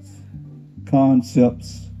since.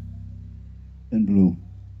 Concepts in Blue.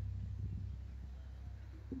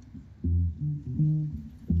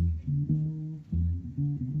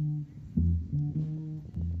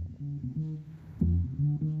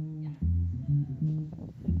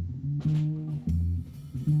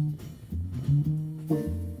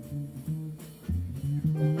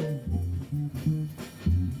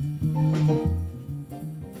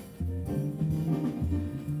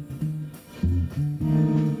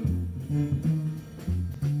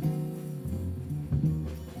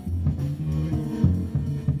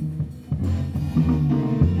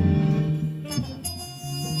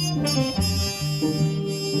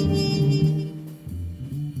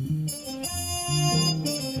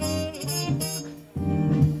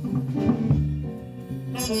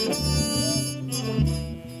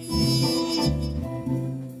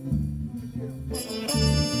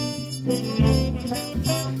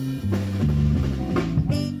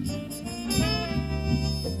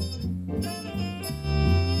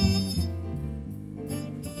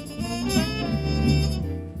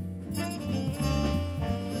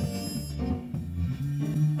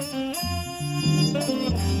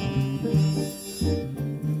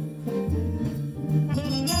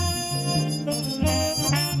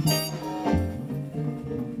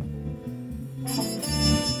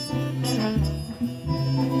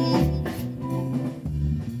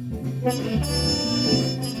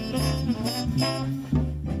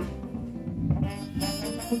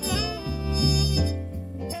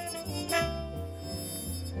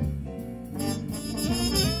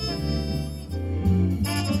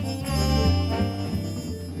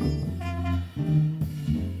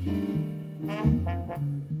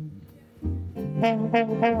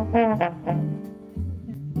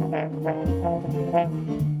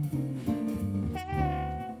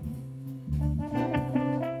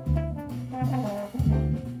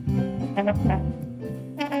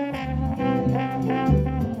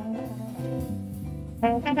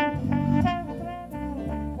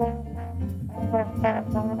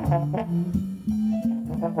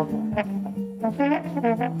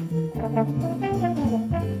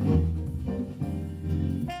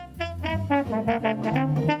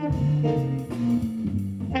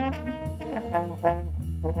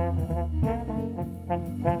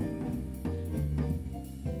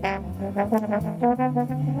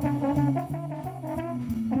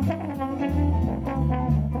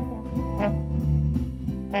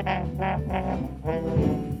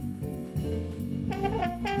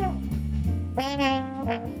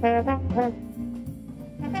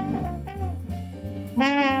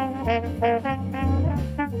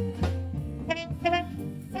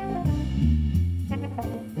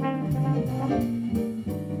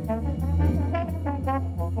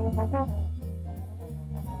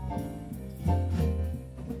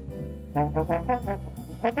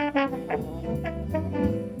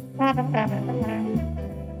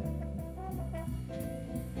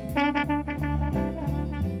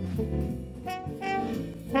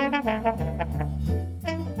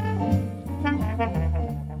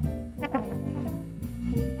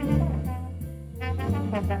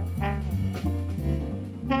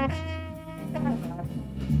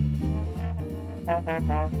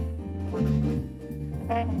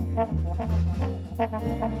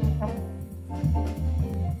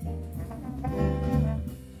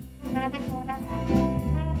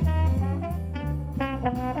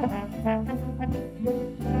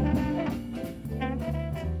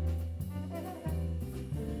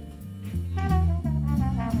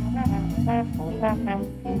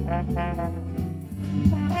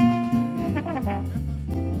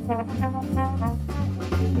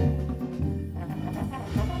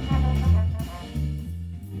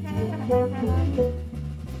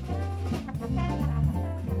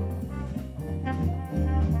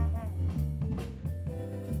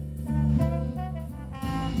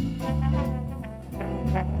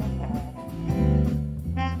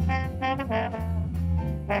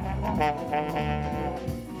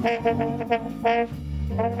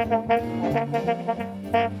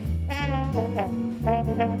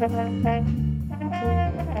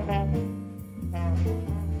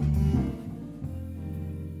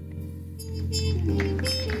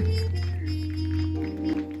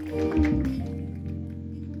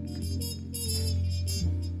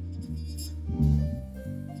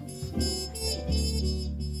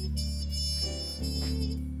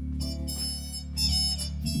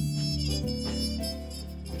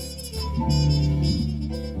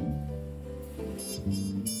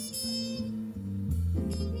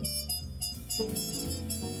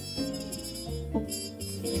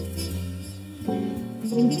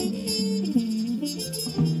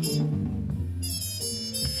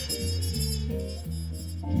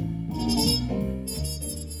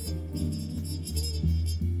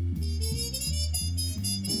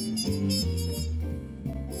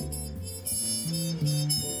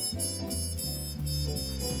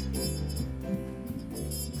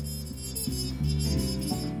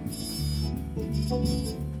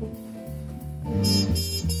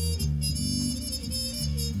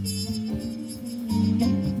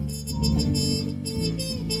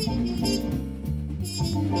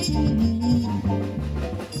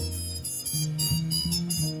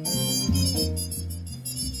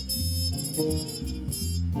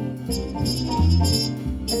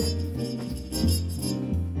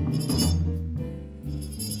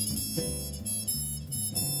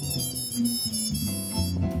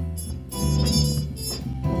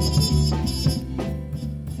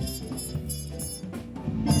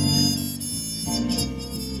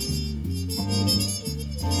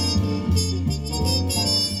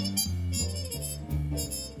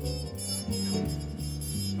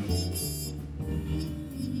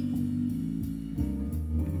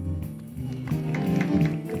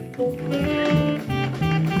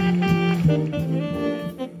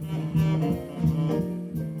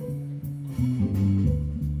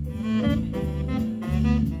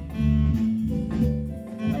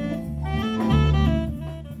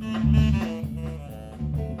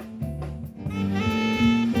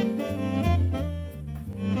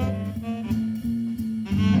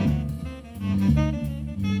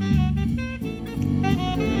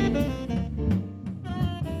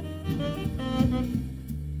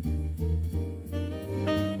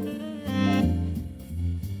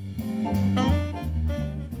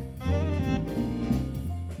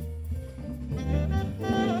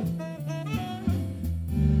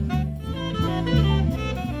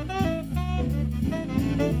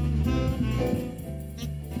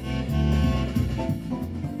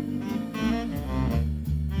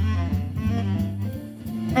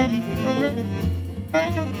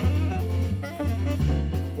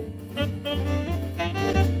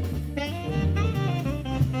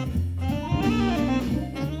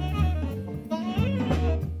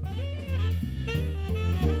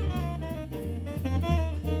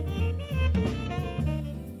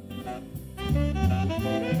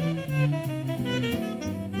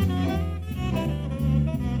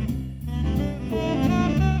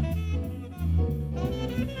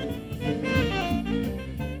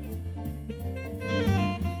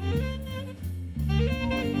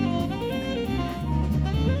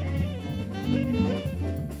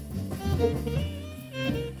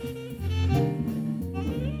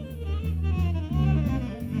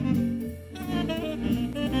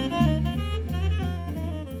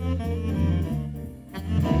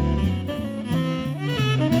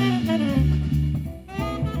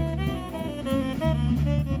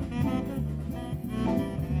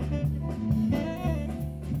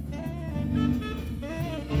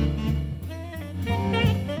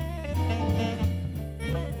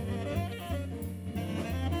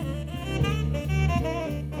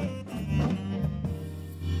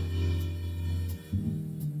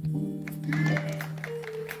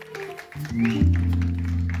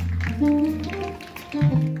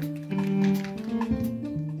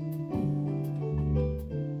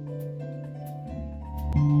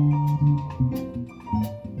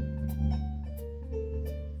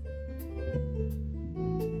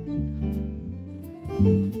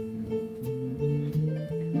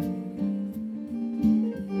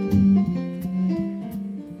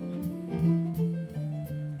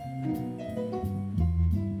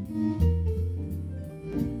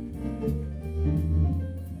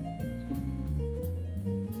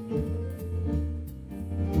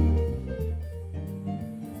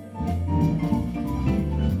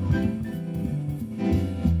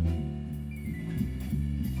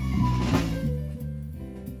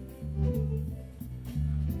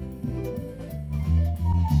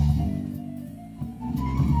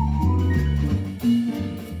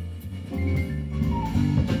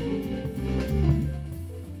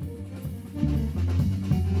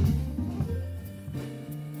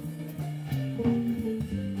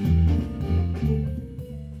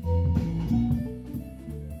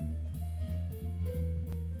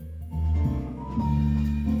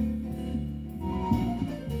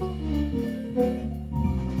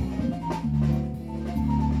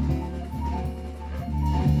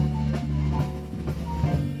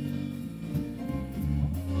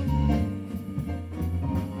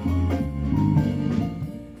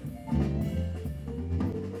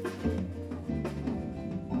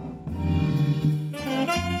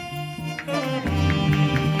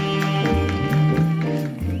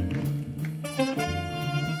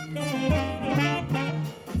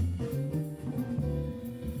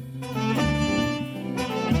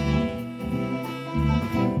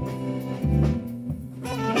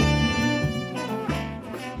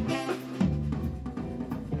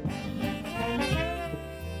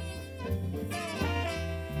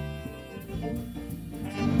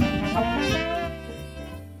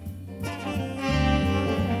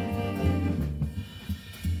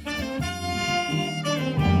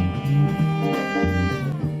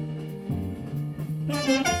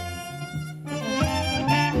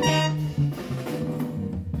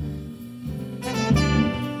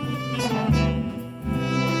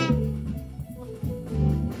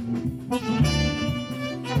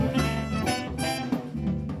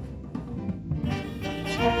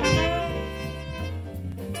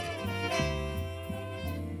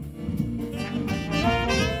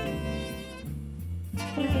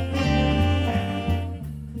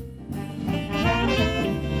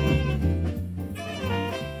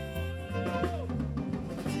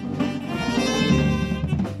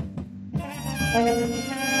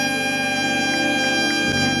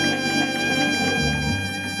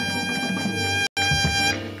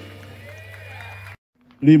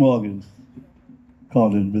 Lee Morgan's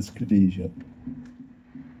calling Miss Khadijah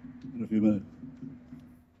in a few minutes.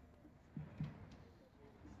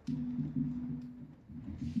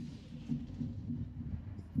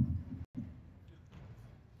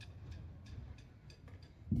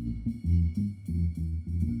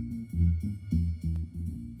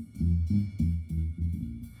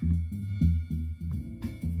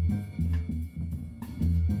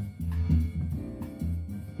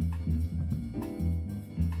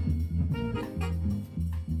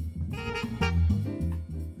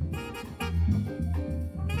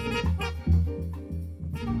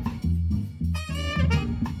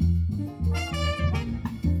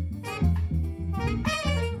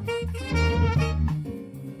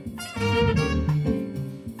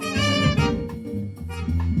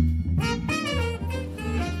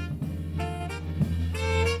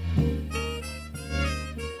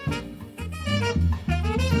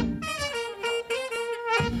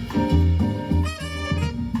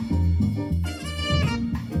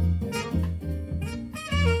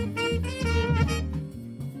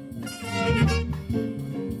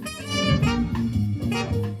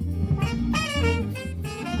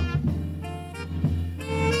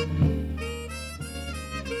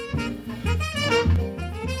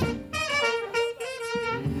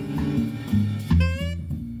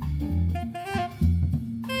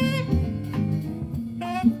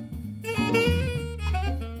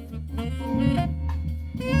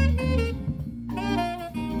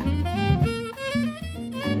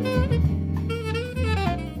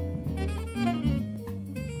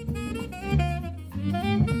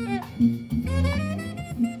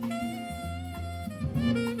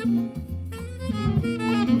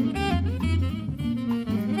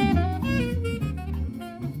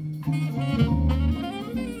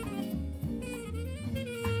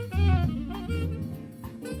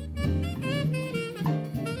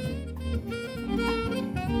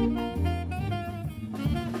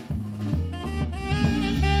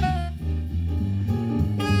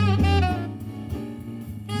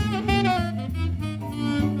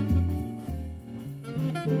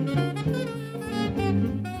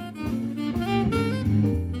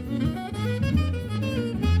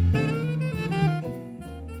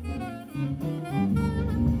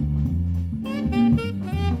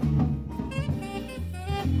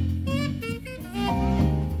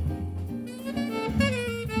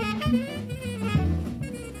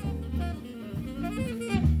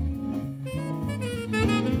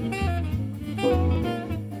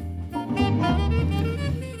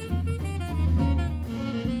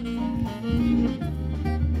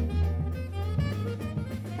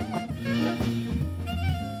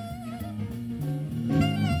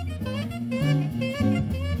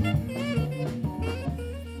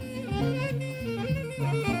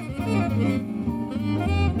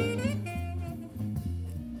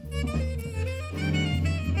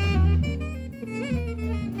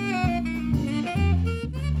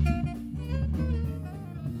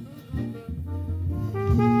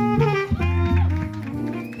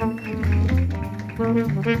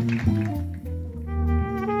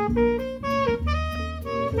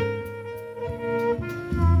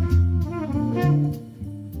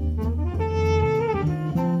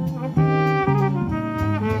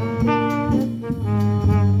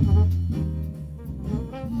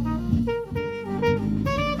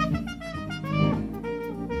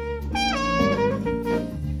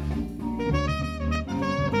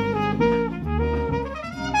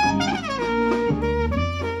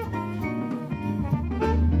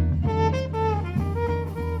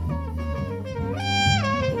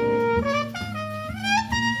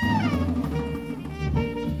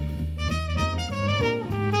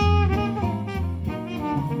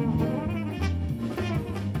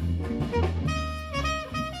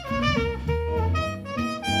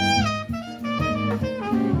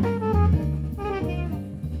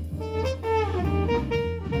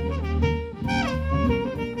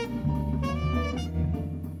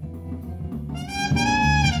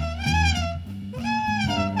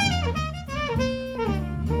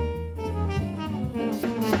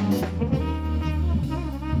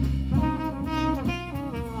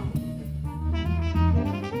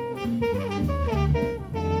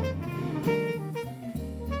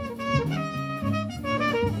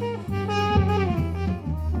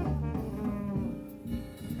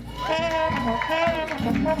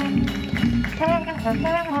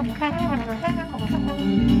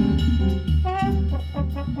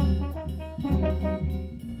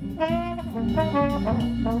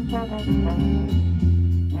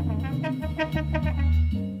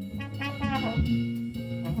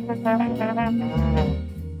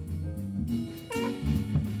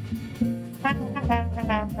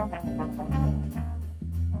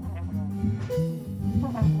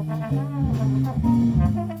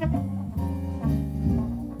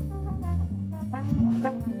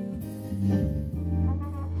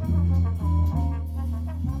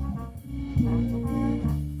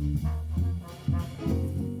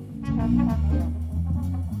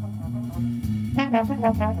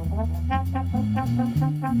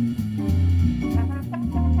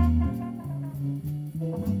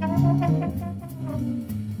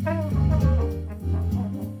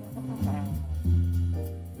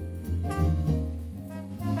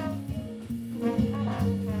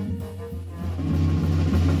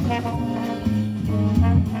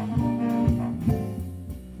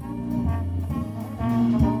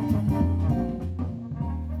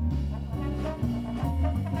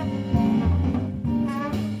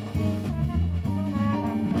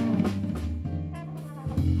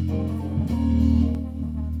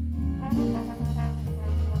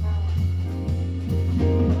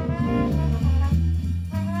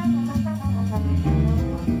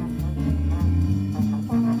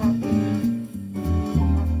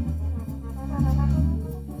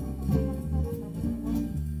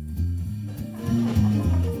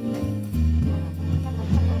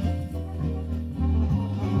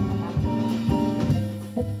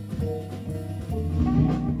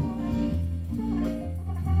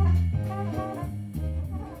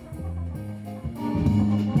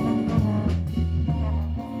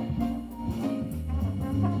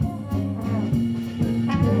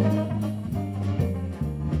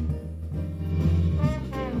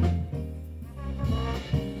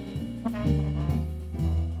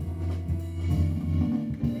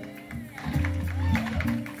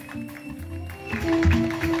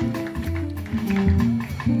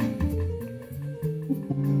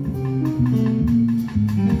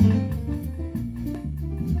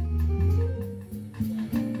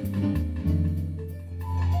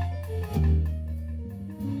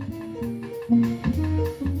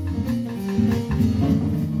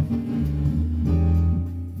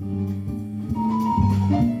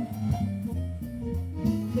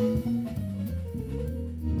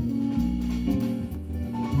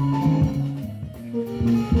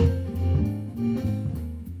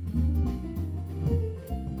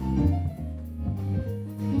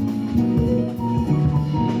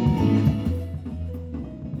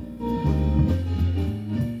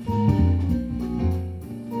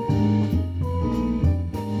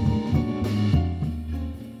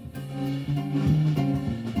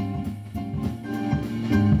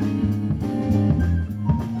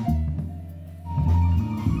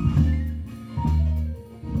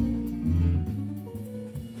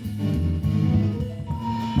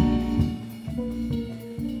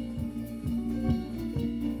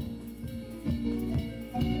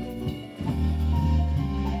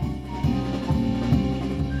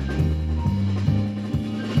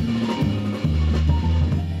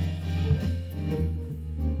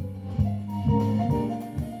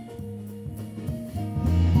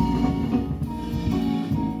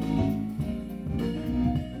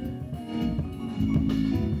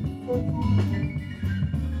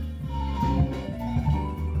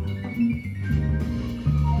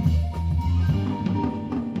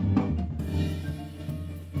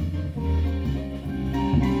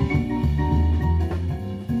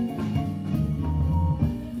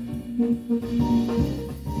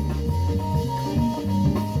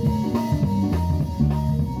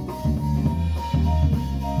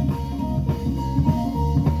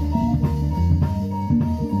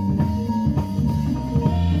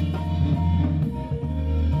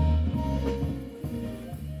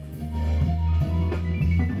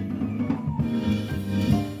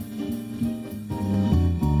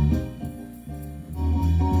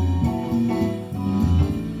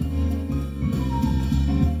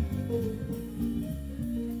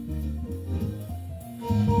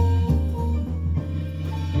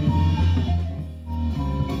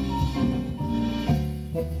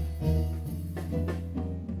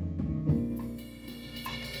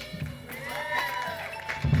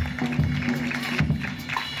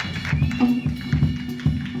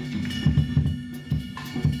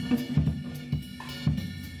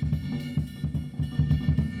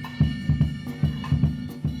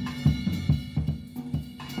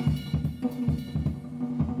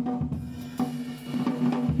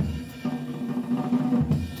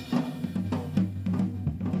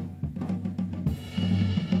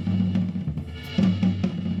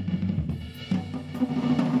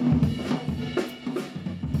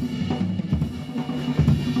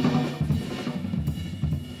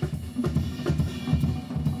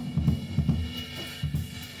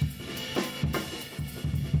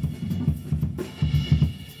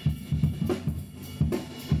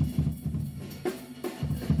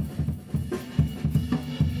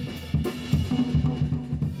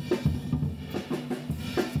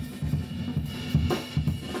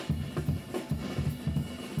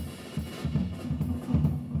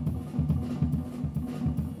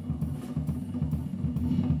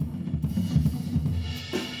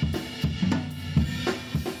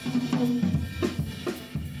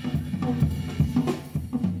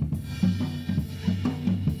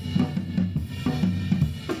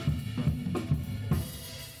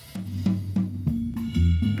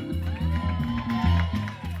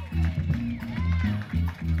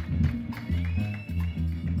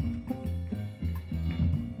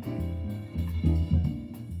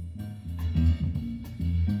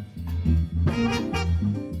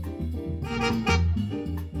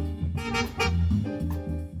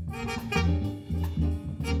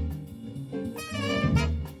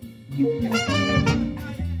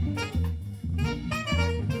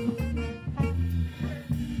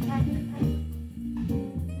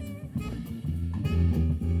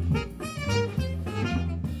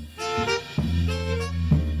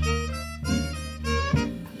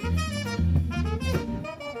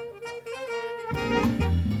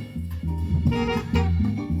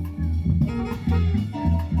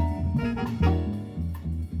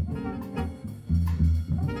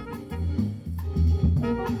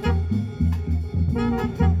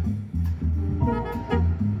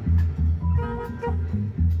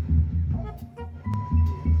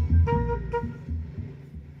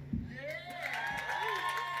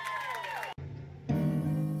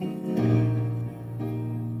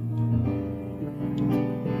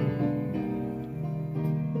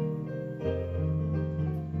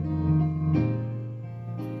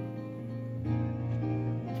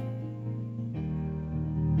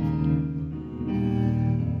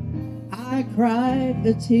 I cried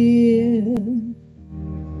the tear,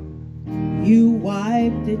 you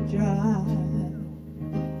wiped it dry.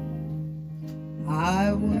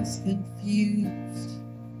 I was confused,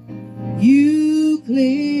 you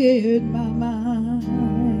cleared my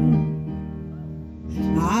mind.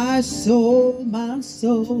 I sold my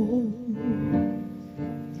soul,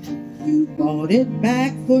 you bought it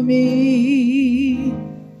back for me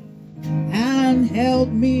and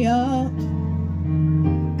held me up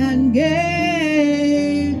and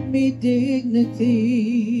gave me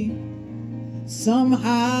dignity.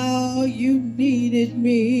 Somehow you needed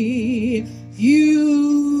me,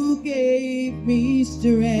 you gave me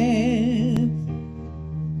strength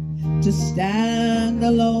to stand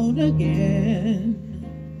alone again,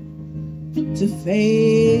 to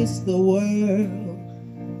face the world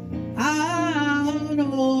out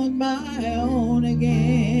on my own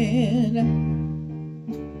again.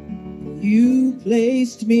 You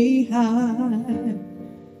placed me high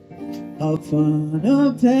upon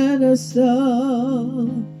a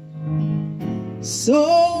pedestal,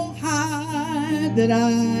 so high that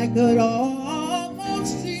I could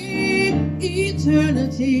almost see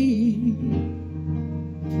eternity.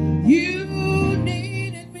 You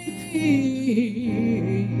needed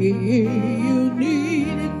me, you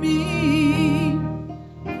needed me.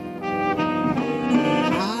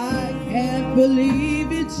 I can't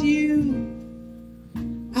believe it's you,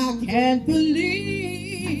 I can't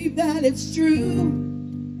believe that it's true.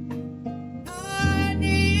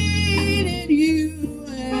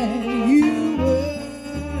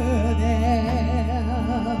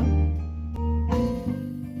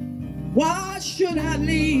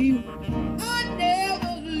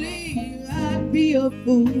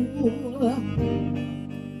 fool,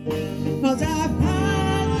 'cause I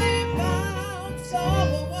finally found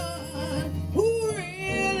someone who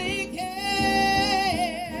really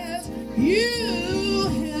cares. You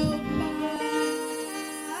held my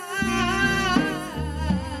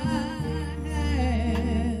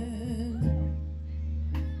hand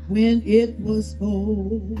when it was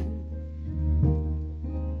cold,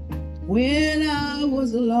 when I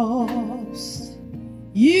was lost.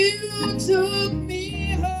 You took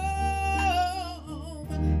me home.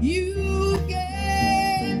 You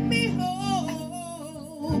gave me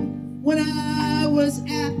home when I was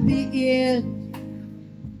at the end.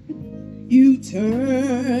 You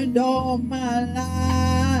turned all my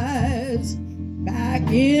lies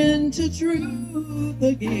back into truth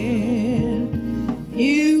again.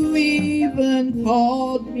 You even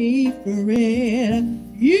called me friend.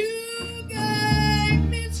 You gave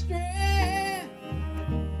me strength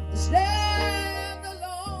to stand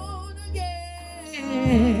alone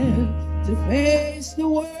again, to face the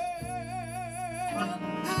world.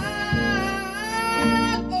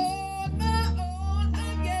 I'm on my own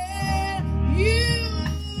again.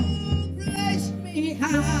 You placed me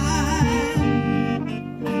high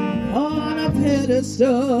on a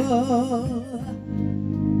pedestal,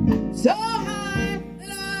 so high that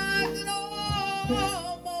I could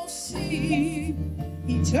almost see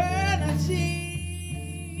eternity.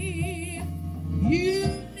 You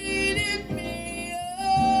needed me,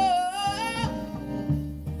 oh,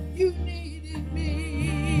 you needed me,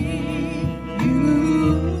 you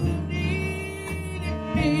needed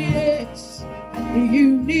me, yes,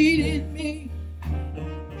 you needed me.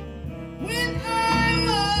 When I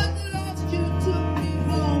was lost, you took me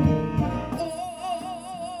home.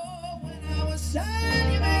 Oh, when I was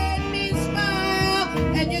sad, you made me smile,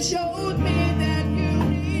 and you showed me that you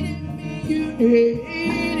needed me, you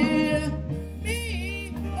needed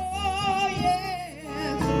me. Oh,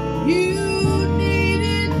 yes, you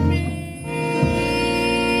needed me.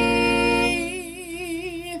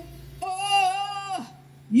 Oh,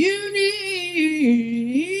 you needed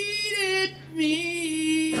me.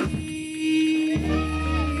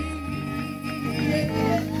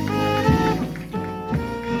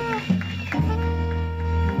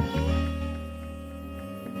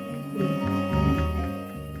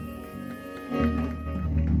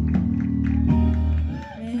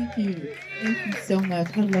 Thank you. Thank you so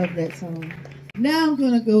much. I love that song. Now I'm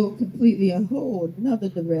going to go completely a whole another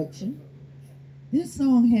direction. This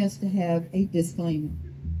song has to have a disclaimer.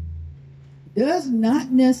 Does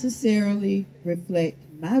not necessarily reflect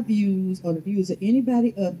my views or the views of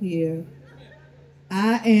anybody up here.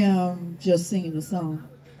 I am just singing a song.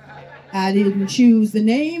 I didn't choose the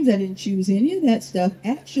names. I didn't choose any of that stuff.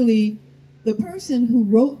 Actually, the person who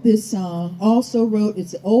wrote this song also wrote,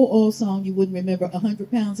 it's an old song you wouldn't remember,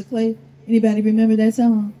 100 Pounds of Clay. Anybody remember that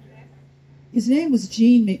song? His name was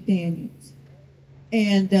Gene McDaniels.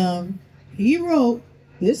 And he wrote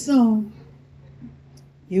this song.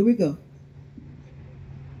 Here we go.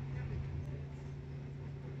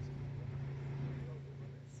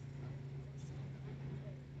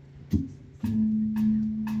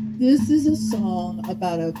 This is a song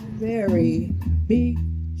about a very big,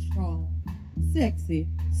 strong, sexy,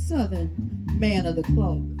 southern man of the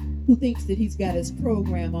cloth who thinks that he's got his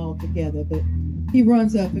program all together, but he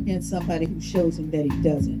runs up against somebody who shows him that he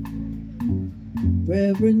doesn't.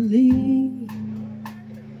 Reverend Lee,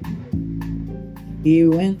 he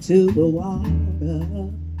went to the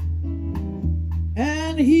water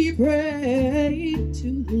and he prayed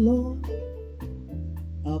to the Lord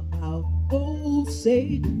about old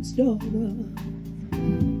Satan's daughter.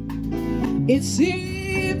 It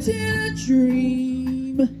seems in a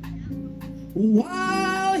dream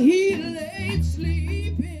while he lay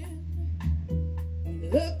sleeping, he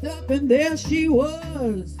looked up and there she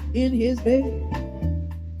was in his bed,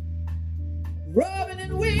 rubbing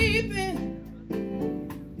and weeping.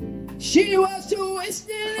 She was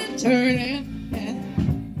twisting and turning, and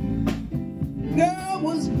girl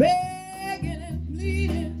was begging and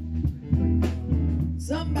pleading.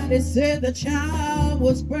 Somebody said the child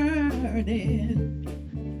was burning.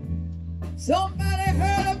 Somebody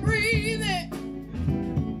heard her breathing.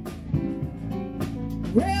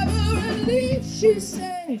 Reverently she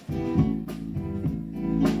said,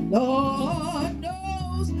 Lord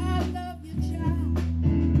knows I love you, child.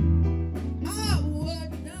 I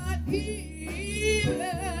would not even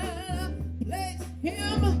place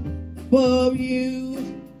him above you.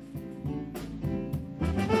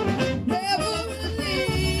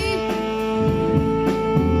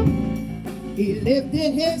 He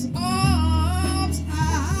lifted his arms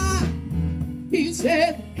high. He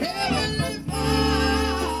said, Heavenly Father,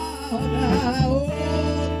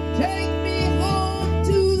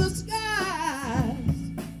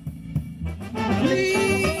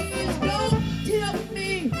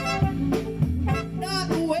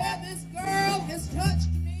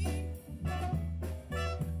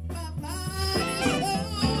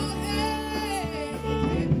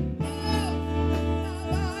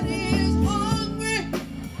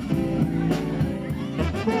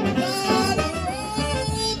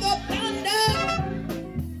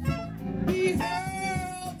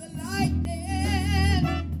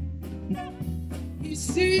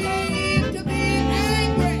 seem to be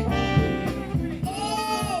angry.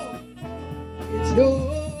 Oh, it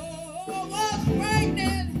sure was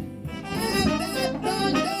frightening. And that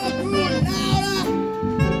thunder grew louder,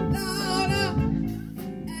 louder,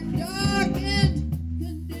 and darkened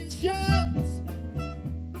conditions.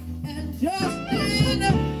 And Justin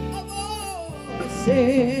of all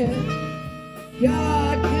said,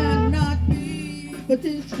 God cannot be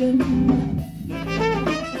petitioned.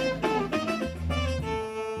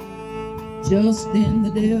 Just then the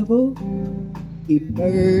devil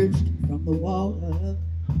emerged from the water.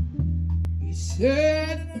 He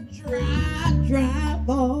said in a dry, dry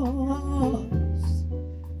voice,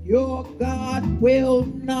 your God will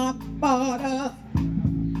not bother.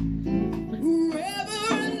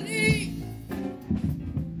 Reverently,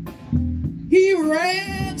 he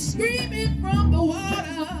ran screaming from the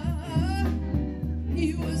water.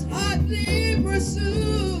 He was hotly pursued.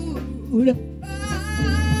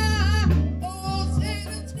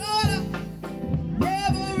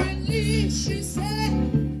 She said,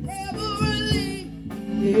 reverently,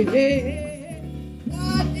 hey,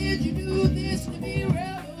 why did you do this to me,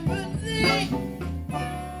 reverently?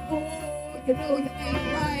 Oh, you know you ain't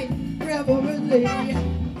right, reverently. Why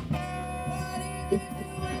did you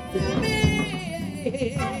do it to me,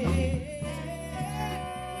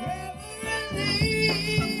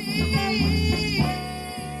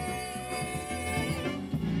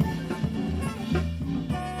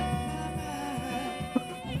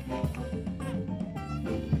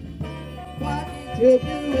 you do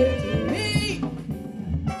it to me,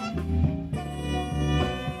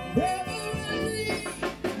 reverently.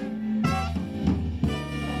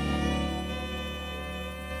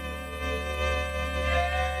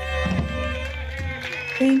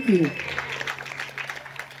 Thank you.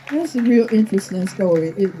 That's a real interesting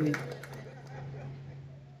story, isn't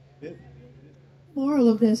it? Moral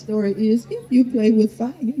of that story is, if you play with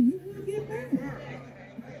fire, you will get burned.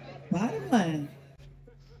 Bottom line.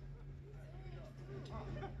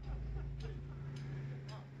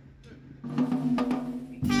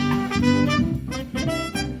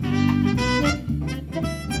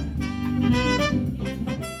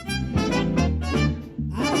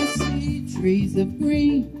 Trees of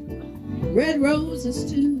green, red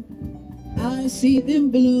roses too. I see them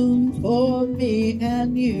bloom for me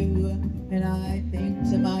and you. And I think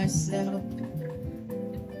to myself,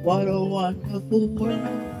 what a wonderful world.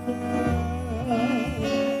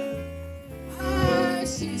 I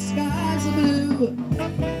see skies of blue,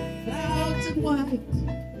 clouds of white,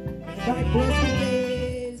 bright pleasant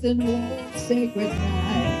days and warm sacred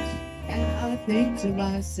nights. And I think to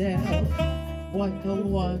myself, what a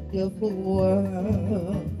wonderful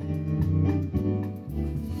world.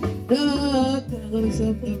 The colors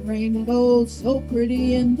of the rainbow, so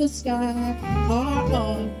pretty in the sky, are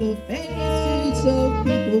on the faces of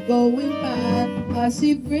people going by. I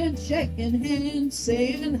see friends shaking hands,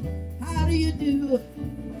 saying, how do you do?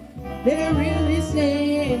 They're really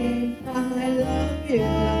saying, I love you.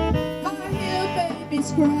 I hear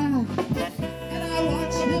babies cry, and I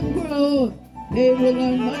watch them grow. They will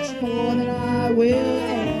learn much more than I will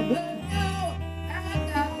ever know. And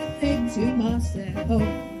I think to myself,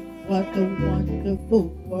 what a wonderful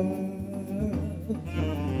world.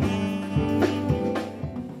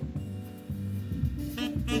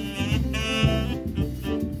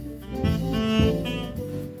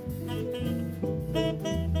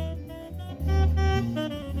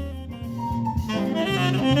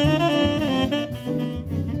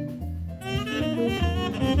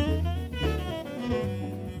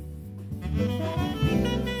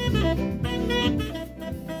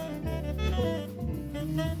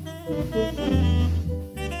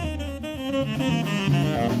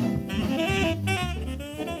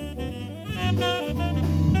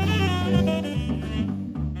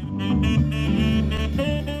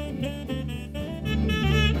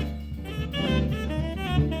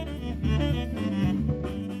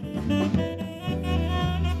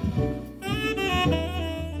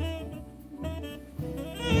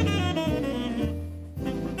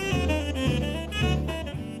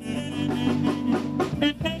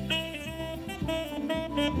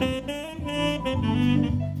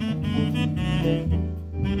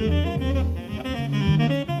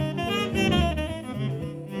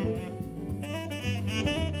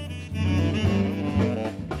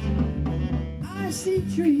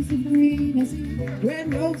 Trees of green, I see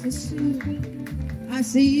red roses too. I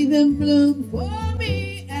see them bloom for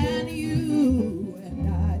me and you. And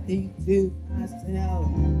I think to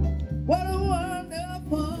myself, what a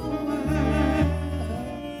wonderful world.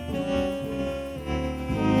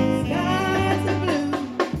 Skies of blue,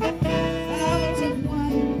 clouds of white.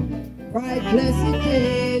 blessed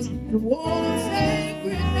days and warm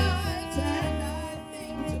sacred nights, and I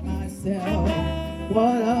think to myself,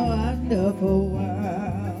 what a wonderful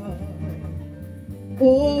world.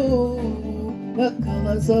 Oh, the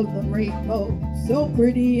colors of the rainbow, so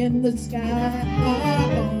pretty in the sky,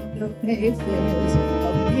 are on the faces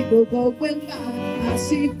of people going by. I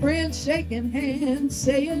see friends shaking hands,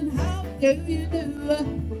 saying, how do you do?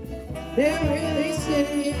 They're really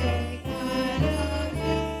saying, I love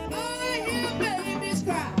you. I hear babies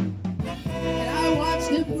cry, and I watch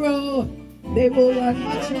them grow. They will learn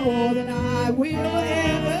much more than I will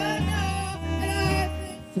ever know. And I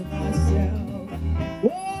think to myself,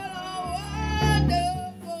 what a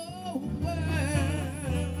wonderful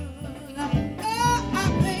world. Oh, I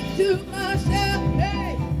think to myself,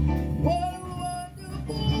 hey, what a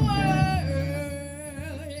wonderful world.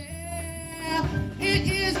 Yeah, it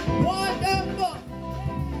is wonderful.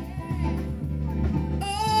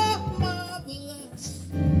 Oh, marvelous.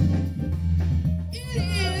 It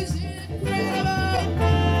is incredible.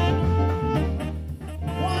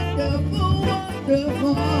 Wonderful,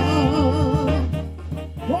 wonderful.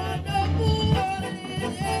 Wonderful world it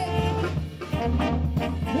is.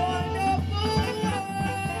 Wonderful world.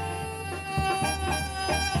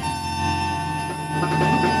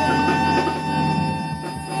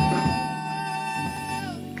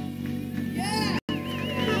 Yeah.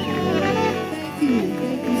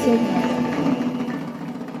 Thank you so much.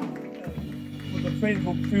 For the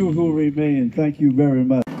faithful few who remain, thank you very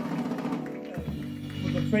much. For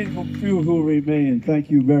the faithful few who remain, thank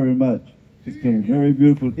you very much. It's been a very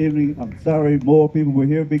beautiful evening. I'm sorry more people were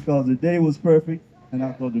here because the day was perfect, and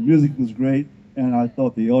I thought the music was great, and I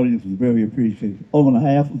thought the audience was very appreciative. On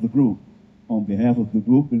behalf of the group,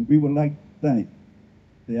 and we would like to thank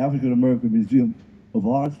the African American Museum of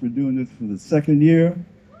Arts for doing this for the second year,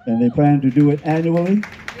 and they plan to do it annually,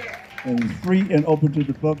 and it's free and open to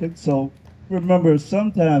the public. So remember,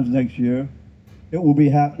 sometimes next year, it will be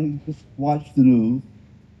happening. Just watch the news.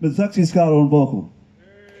 Ms. Zuxie Scott on vocal.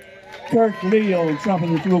 Kirk Lee on trumpet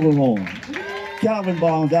and flugelhorn. Calvin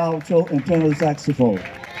Barnes alto and tenor saxophone.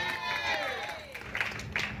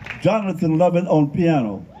 Jonathan Lovett on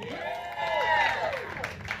piano.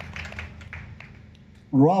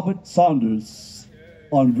 Robert Saunders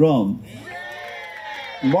on drums.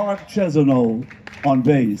 Mark Chesano on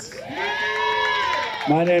bass.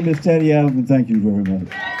 My name is Teddy Adams, and thank you very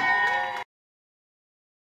much.